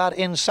you've got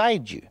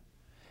inside you.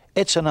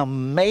 It's an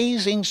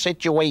amazing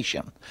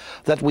situation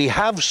that we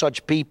have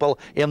such people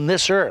in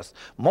this earth.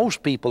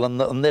 Most people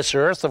in this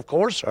earth, of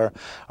course,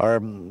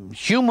 are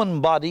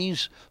human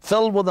bodies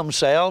filled with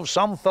themselves,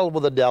 some filled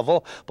with the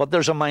devil, but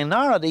there's a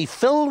minority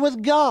filled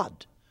with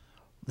God.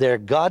 They're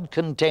God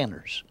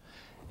containers.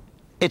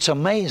 It's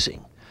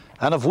amazing.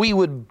 And if we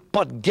would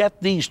but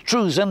get these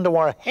truths into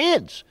our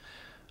heads,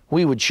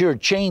 we would sure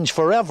change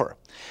forever.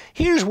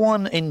 Here's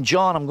one in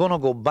John. I'm going to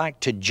go back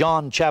to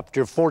John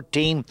chapter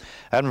 14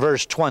 and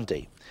verse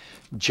 20.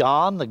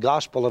 John, the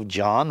Gospel of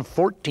John,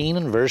 14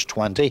 and verse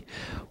 20.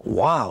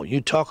 Wow,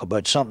 you talk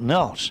about something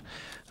else.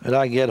 Did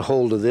I get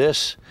hold of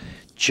this?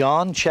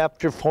 John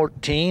chapter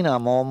 14,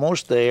 I'm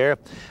almost there,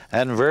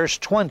 and verse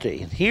 20.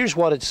 Here's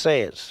what it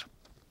says.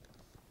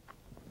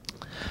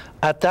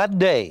 At that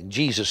day,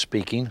 Jesus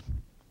speaking,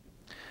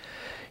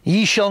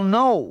 ye shall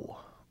know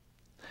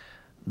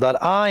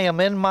that I am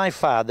in my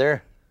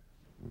Father,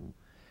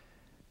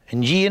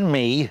 and ye in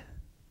me,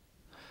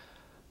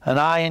 and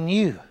I in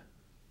you.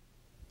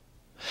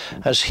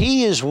 As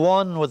he is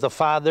one with the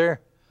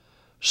Father,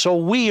 so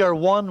we are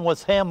one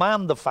with him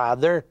and the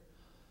Father.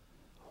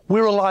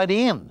 We're allowed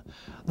in.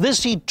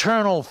 This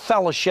eternal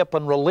fellowship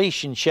and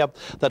relationship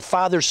that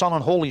Father, Son,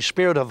 and Holy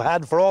Spirit have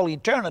had for all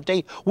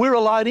eternity, we're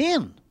allowed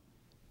in.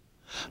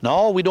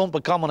 No, we don't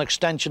become an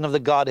extension of the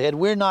Godhead.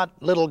 We're not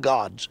little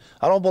gods.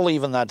 I don't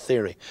believe in that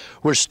theory.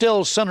 We're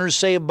still sinners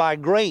saved by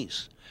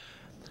grace.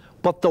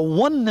 But the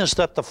oneness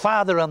that the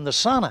Father and the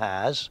Son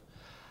has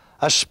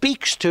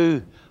speaks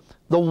to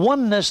the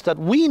oneness that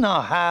we now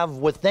have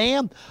with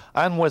them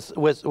and with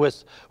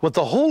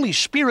the Holy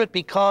Spirit,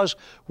 because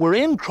we're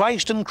in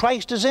Christ and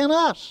Christ is in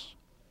us.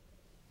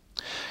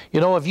 You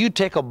know, if you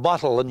take a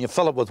bottle and you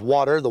fill it with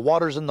water, the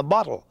water's in the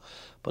bottle.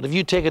 But if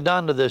you take it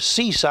down to the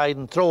seaside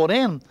and throw it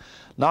in,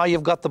 now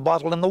you've got the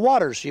bottle in the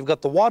water. So you've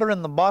got the water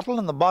in the bottle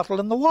and the bottle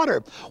in the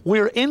water.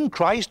 We're in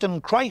Christ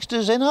and Christ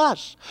is in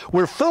us.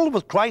 We're filled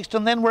with Christ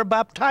and then we're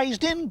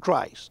baptized in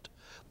Christ.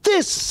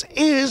 This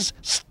is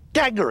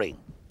staggering.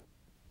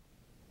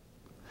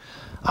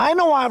 I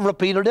know I've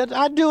repeated it.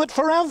 I do it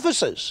for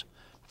emphasis.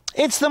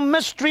 It's the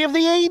mystery of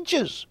the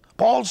ages.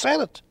 Paul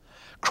said it.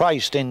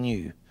 Christ in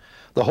you,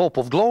 the hope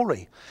of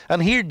glory.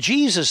 And here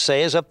Jesus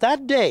says, at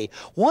that day,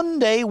 one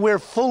day we're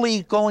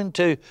fully going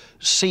to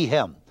see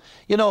him.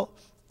 You know,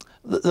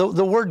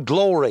 the word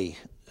glory,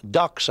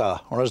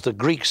 doxa, or as the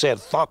Greek said,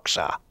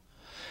 doxa,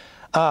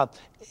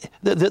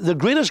 the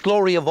greatest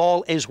glory of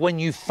all is when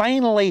you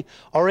finally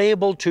are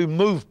able to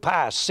move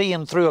past,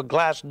 seeing through a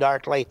glass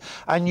darkly,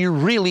 and you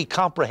really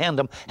comprehend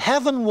him.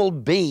 Heaven will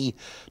be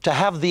to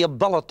have the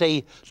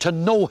ability to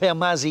know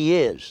him as he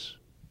is.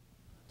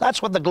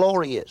 That's what the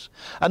glory is.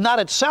 And that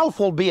itself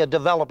will be a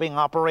developing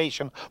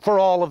operation for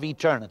all of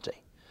eternity.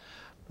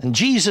 And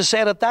Jesus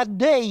said, at that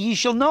day ye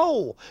shall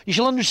know, ye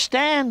shall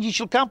understand, ye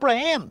shall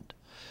comprehend.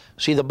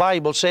 See, the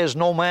Bible says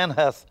no man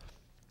hath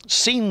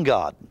seen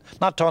God.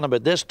 Not talking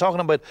about this, talking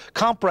about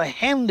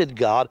comprehended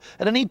God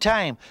at any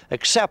time,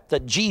 except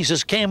that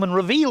Jesus came and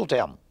revealed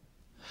him.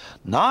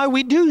 Now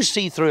we do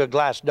see through a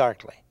glass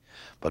darkly,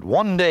 but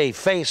one day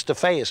face to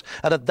face.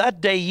 And at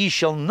that day ye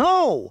shall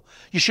know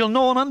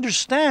and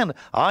understand.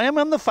 I am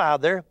in the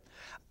Father,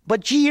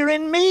 but ye are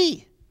in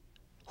me.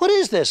 What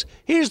is this?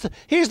 Here's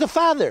the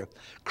Father.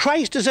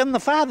 Christ is in the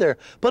Father,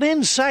 but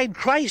inside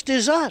Christ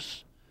is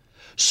us.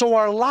 So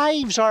our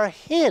lives are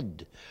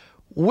hid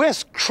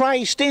with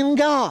Christ in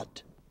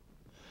God.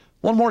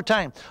 One more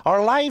time.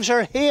 Our lives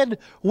are hid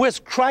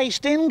with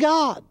Christ in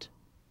God.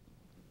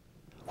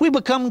 We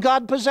become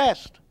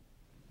God-possessed,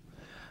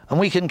 and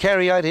we can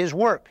carry out his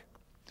work.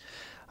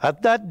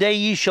 At that day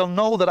ye shall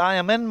know that I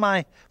am in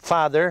my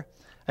Father,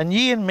 and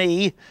ye in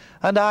me,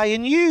 and I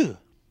in you.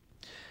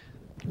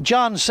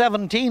 John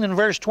 17 and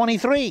verse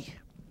 23.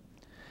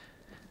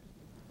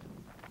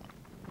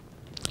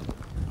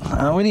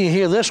 Now, when do you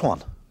hear this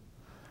one?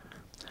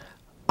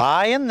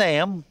 I and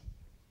them,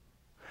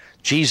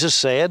 Jesus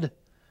said,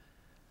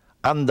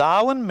 and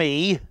thou and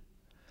me,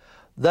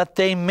 that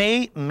they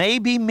may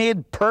be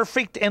made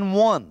perfect in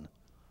one,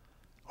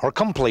 or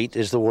complete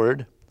is the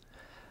word,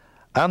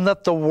 and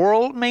that the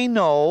world may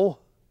know,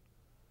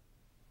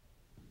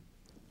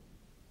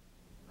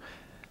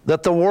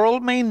 that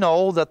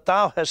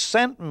thou hast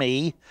sent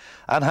me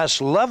and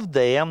hast loved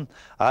them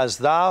as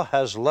thou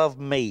hast loved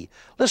me.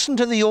 Listen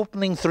to the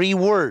opening three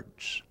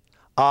words.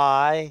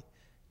 I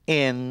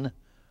in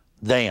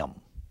them.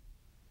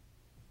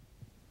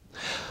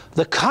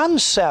 The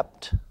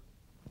concept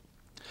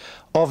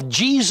of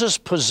Jesus'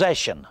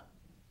 possession,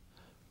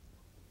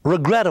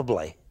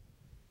 regrettably,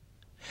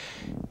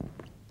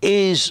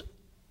 is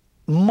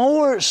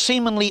more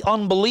seemingly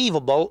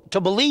unbelievable to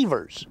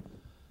believers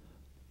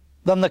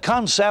than the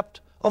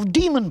concept of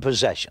demon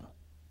possession.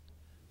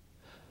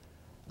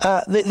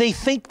 They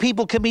think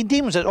people can be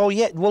demons. Oh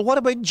yeah, well what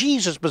about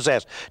Jesus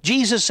possessed?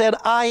 Jesus said,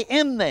 I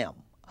in them.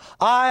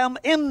 I am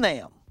in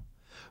them.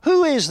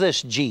 Who is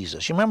this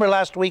Jesus? You remember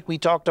last week we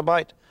talked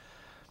about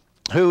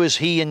who is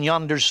he in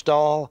yonder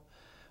stall?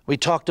 We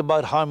talked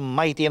about how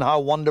mighty and how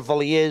wonderful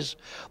he is.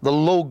 The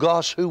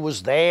Logos who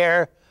was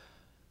there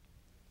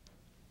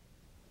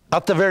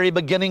at the very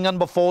beginning and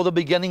before the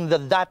beginning, the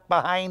that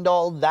behind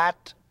all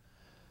that.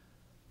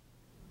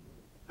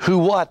 Who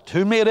what?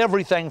 Who made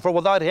everything, for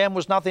without him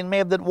was nothing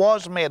made that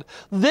was made.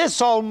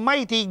 This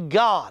almighty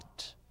God,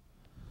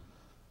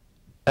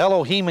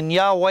 Elohim and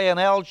Yahweh and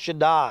El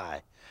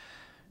Shaddai.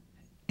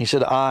 He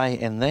said, I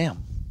in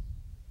them.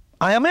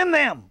 I am in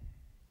them.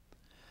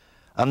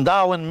 And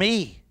thou in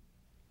me,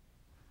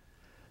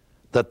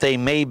 that they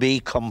may be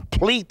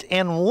complete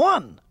in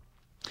one,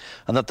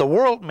 and that the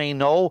world may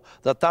know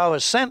that thou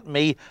hast sent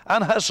me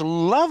and hast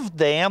loved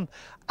them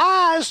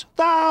as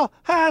thou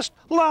hast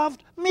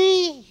loved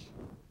me.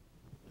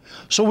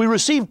 So we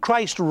receive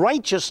Christ's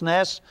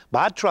righteousness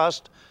by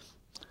trust,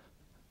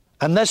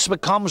 and this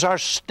becomes our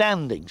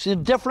standing. See the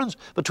difference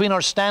between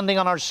our standing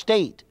and our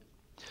state?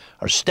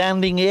 Our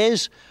standing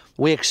is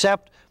we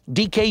accept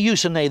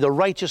dikaiosune, the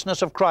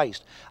righteousness of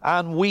Christ,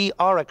 and we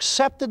are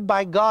accepted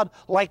by God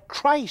like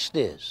Christ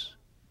is.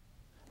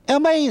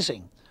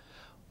 Amazing.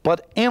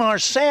 But in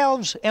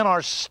ourselves, in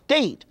our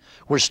state,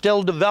 we're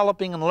still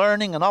developing and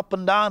learning and up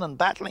and down and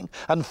battling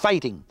and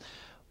fighting.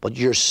 But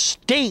your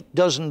state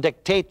doesn't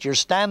dictate your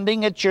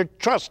standing, it's your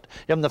trust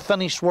in the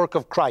finished work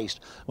of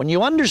Christ. When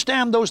you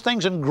understand those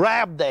things and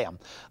grab them,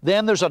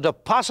 then there's a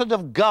deposit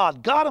of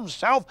God. God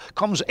himself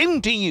comes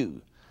into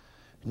you.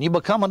 And you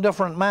become a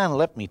different man.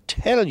 Let me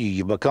tell you,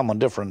 you become a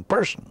different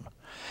person.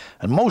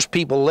 And most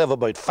people live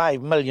about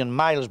 5 million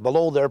miles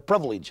below their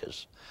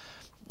privileges.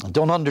 And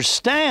don't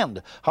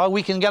understand how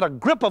we can get a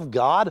grip of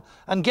God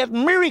and get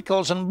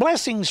miracles and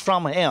blessings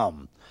from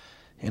him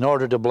in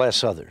order to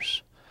bless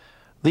others.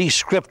 These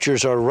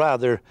scriptures are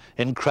rather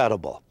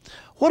incredible.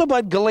 What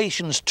about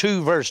Galatians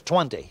 2 verse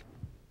 20?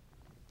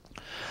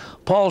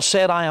 Paul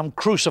said, I am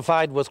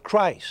crucified with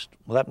Christ.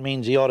 Well, that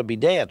means he ought to be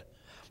dead.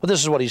 But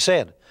this is what he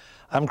said.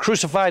 I'm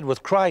crucified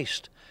with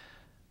Christ.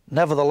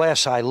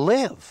 Nevertheless I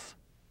live.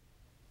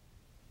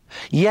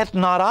 Yet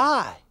not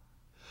I,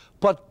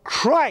 but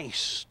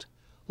Christ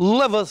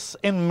liveth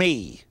in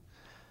me.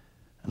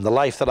 And the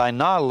life that I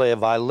now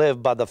live, I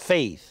live by the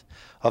faith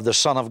of the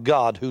Son of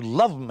God who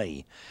loved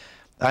me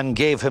and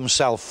gave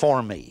himself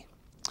for me.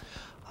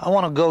 I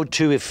want to go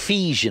to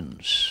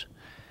Ephesians.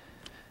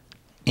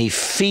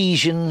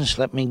 Ephesians,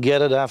 let me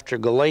get it after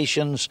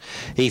Galatians.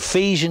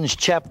 Ephesians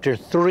chapter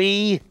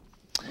 3,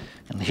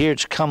 and here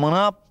it's coming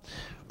up,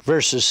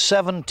 verses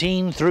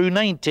 17 through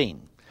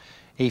 19.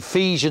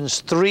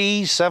 Ephesians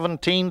 3,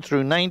 17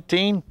 through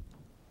 19.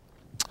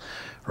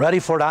 Ready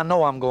for it? I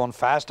know I'm going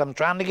fast. I'm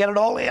trying to get it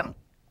all in.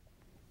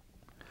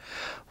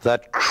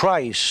 That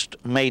Christ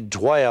may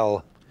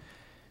dwell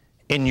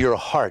in your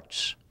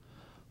hearts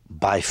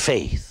by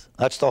faith.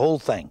 That's the whole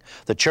thing.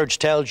 The church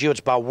tells you it's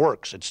by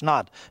works. It's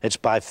not. It's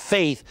by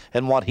faith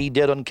in what he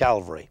did on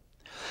Calvary.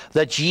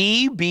 That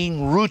ye,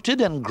 being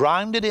rooted and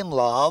grounded in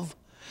love,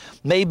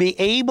 may be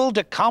able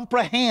to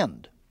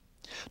comprehend,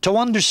 to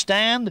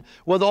understand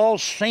with all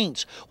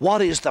saints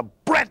what is the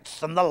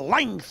breadth and the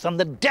length and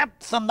the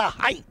depth and the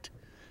height.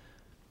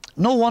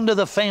 No wonder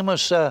the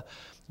famous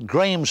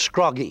Graham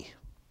Scroggie,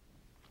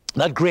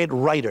 that great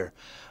writer,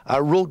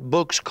 wrote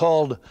books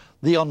called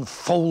The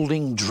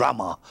Unfolding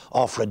Drama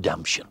of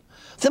Redemption.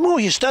 The more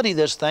you study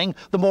this thing,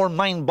 the more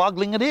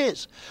mind-boggling it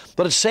is.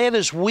 But it said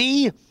as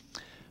we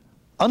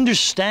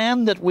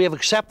understand that we have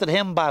accepted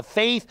him by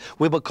faith,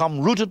 we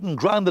become rooted and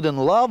grounded in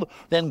love,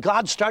 then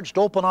God starts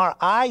to open our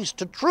eyes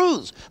to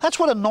truths. That's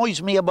what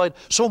annoys me about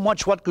so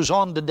much what goes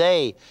on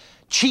today.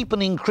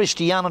 Cheapening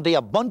Christianity,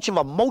 a bunch of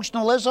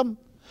emotionalism,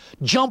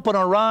 jumping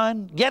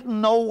around, getting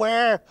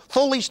nowhere,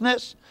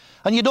 foolishness,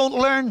 and you don't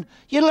learn,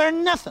 you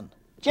learn nothing.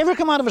 Do you ever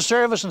come out of a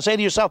service and say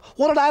to yourself,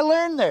 what did I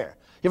learn there?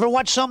 You ever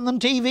watch something on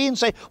TV and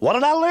say, what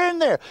did I learn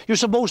there? You're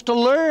supposed to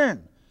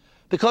learn.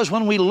 Because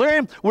when we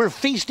learn, we're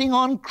feasting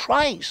on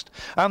Christ.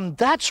 And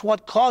that's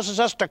what causes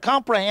us to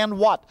comprehend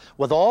what?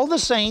 With all the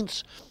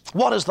saints,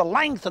 what is the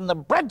length and the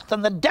breadth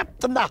and the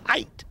depth and the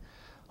height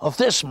of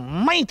this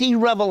mighty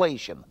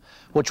revelation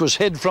which was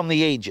hid from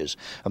the ages.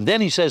 And then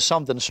he says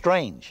something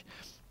strange.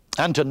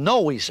 And to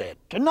know, he said,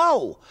 to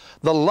know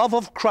the love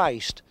of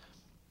Christ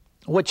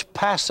which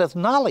passeth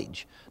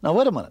knowledge. Now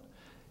wait a minute.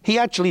 He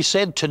actually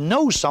said to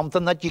know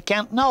something that you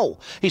can't know.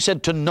 He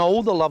said to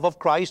know the love of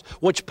Christ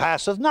which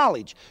passeth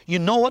knowledge. You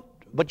know it,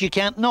 but you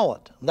can't know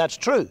it. That's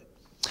true.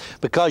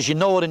 Because you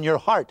know it in your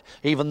heart,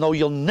 even though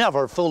you'll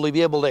never fully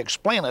be able to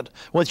explain it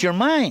with your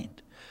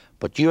mind.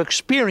 But you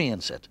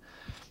experience it.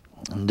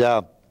 And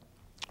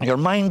your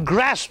mind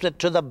grasps it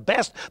to the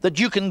best that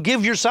you can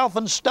give yourself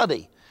and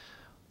study.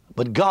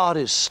 But God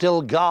is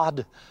still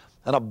God,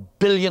 and a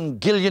billion,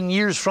 gillion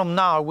years from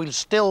now, we'll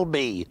still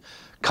be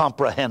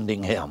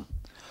comprehending him.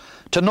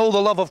 To know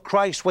the love of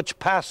Christ which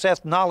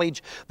passeth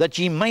knowledge, that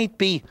ye might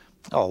be...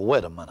 Oh,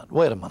 wait a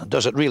minute.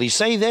 Does it really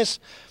say this?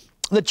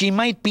 That ye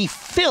might be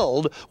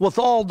filled with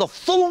all the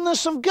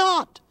fullness of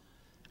God.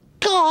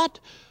 God?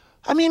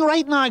 I mean,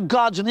 right now,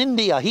 God's in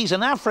India, he's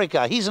in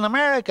Africa, he's in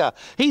America,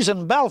 he's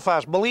in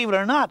Belfast, believe it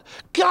or not.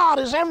 God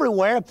is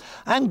everywhere,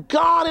 and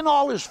God in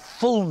all his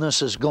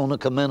fullness is going to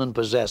come in and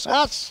possess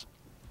us.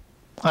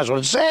 That's what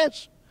it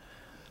says.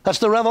 That's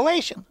the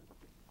revelation.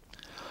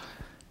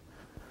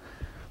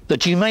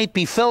 That ye might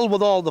be filled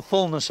with all the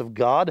fullness of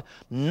God.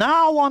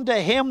 Now unto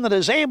him that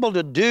is able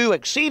to do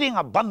exceeding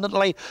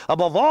abundantly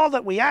above all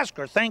that we ask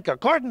or think,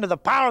 according to the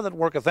power that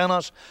worketh in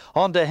us,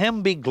 unto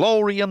him be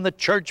glory in the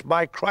church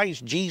by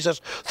Christ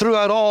Jesus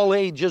throughout all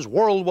ages,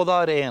 world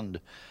without end.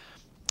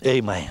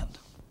 Amen.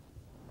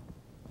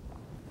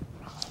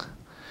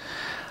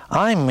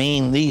 I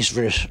mean these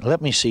verses.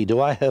 Let me see, do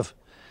I have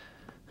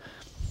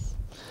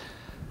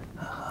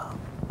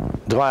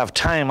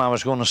time? I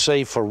was going to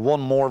say for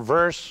one more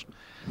verse.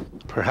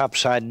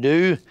 Perhaps I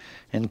do.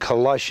 In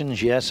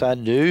Colossians, yes I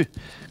do.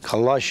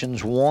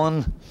 Colossians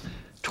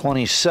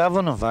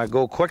 1:27, if I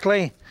go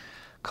quickly.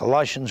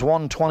 Colossians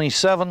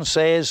 1:27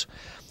 says,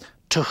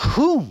 to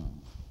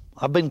whom,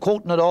 I've been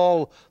quoting it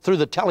all through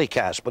the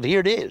telecast, but here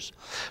it is.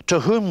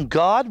 To whom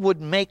God would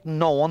make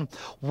known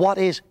what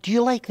is, do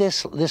you like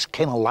this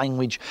kind of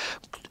language?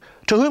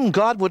 To whom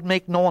God would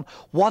make known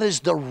what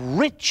is the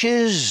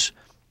riches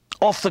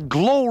of the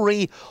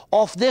glory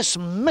of this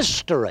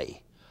mystery,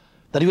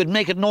 that he would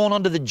make it known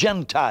unto the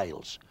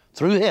Gentiles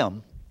through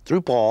him,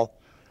 through Paul,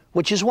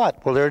 which is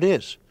what? Well, there it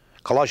is.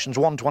 Colossians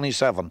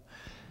 1:27.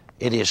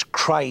 It is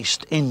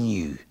Christ in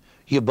you.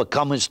 You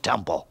become his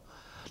temple.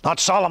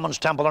 Not Solomon's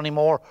temple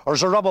anymore, or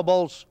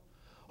Zerubbabel's,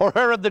 or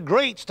Herod the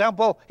Great's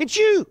temple. It's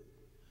you.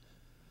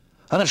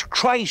 And it's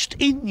Christ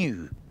in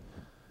you,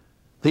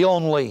 the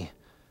only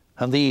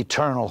and the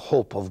eternal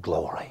hope of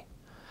glory.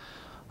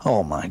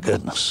 Oh my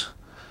goodness.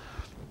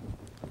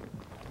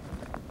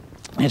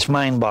 It's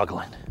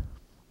mind-boggling.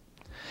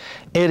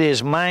 It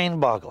is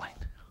mind-boggling.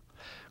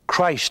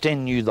 Christ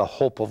in you, the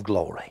hope of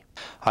glory.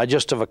 I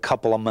just have a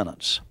couple of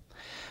minutes,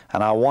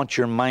 and I want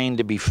your mind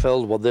to be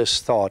filled with this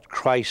thought.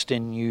 Christ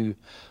in you,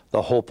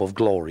 the hope of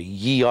glory.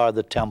 Ye are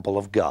the temple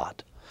of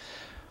God.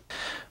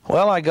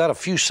 Well, I got a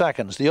few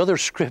seconds. The other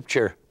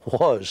scripture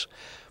was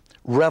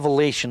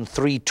Revelation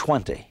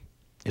 3:20.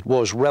 It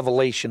was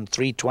Revelation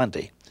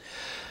 3:20.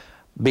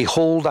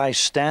 Behold, I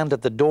stand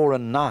at the door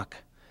and knock.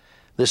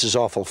 This is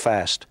awful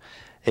fast.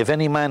 If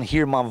any man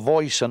hear my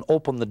voice and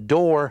open the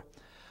door,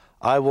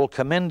 I will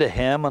come into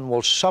him and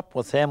will sup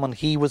with him and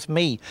he with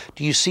me.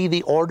 Do you see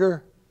the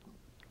order?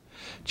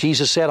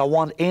 Jesus said, I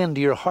want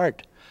into your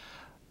heart.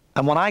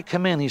 And when I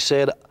come in, he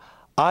said,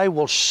 I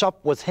will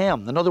sup with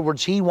him. In other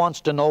words, he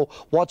wants to know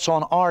what's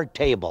on our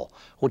table,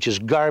 which is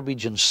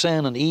garbage and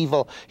sin and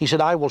evil. He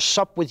said, I will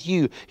sup with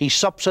you. He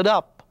sups it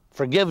up,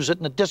 forgives it,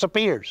 and it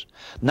disappears.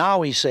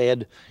 Now he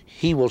said,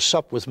 he will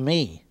sup with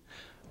me.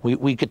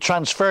 We get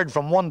transferred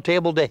from one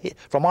table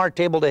from our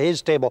table to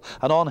his table,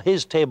 and on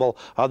his table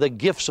are the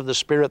gifts of the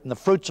Spirit and the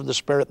fruits of the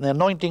Spirit and the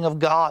anointing of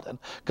God and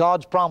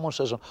God's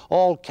promises and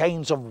all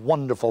kinds of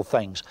wonderful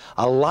things.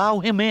 Allow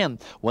him in.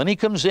 When he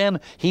comes in,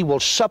 he will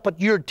sup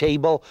at your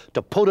table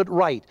to put it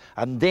right,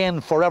 and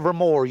then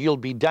forevermore you'll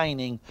be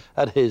dining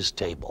at his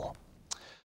table.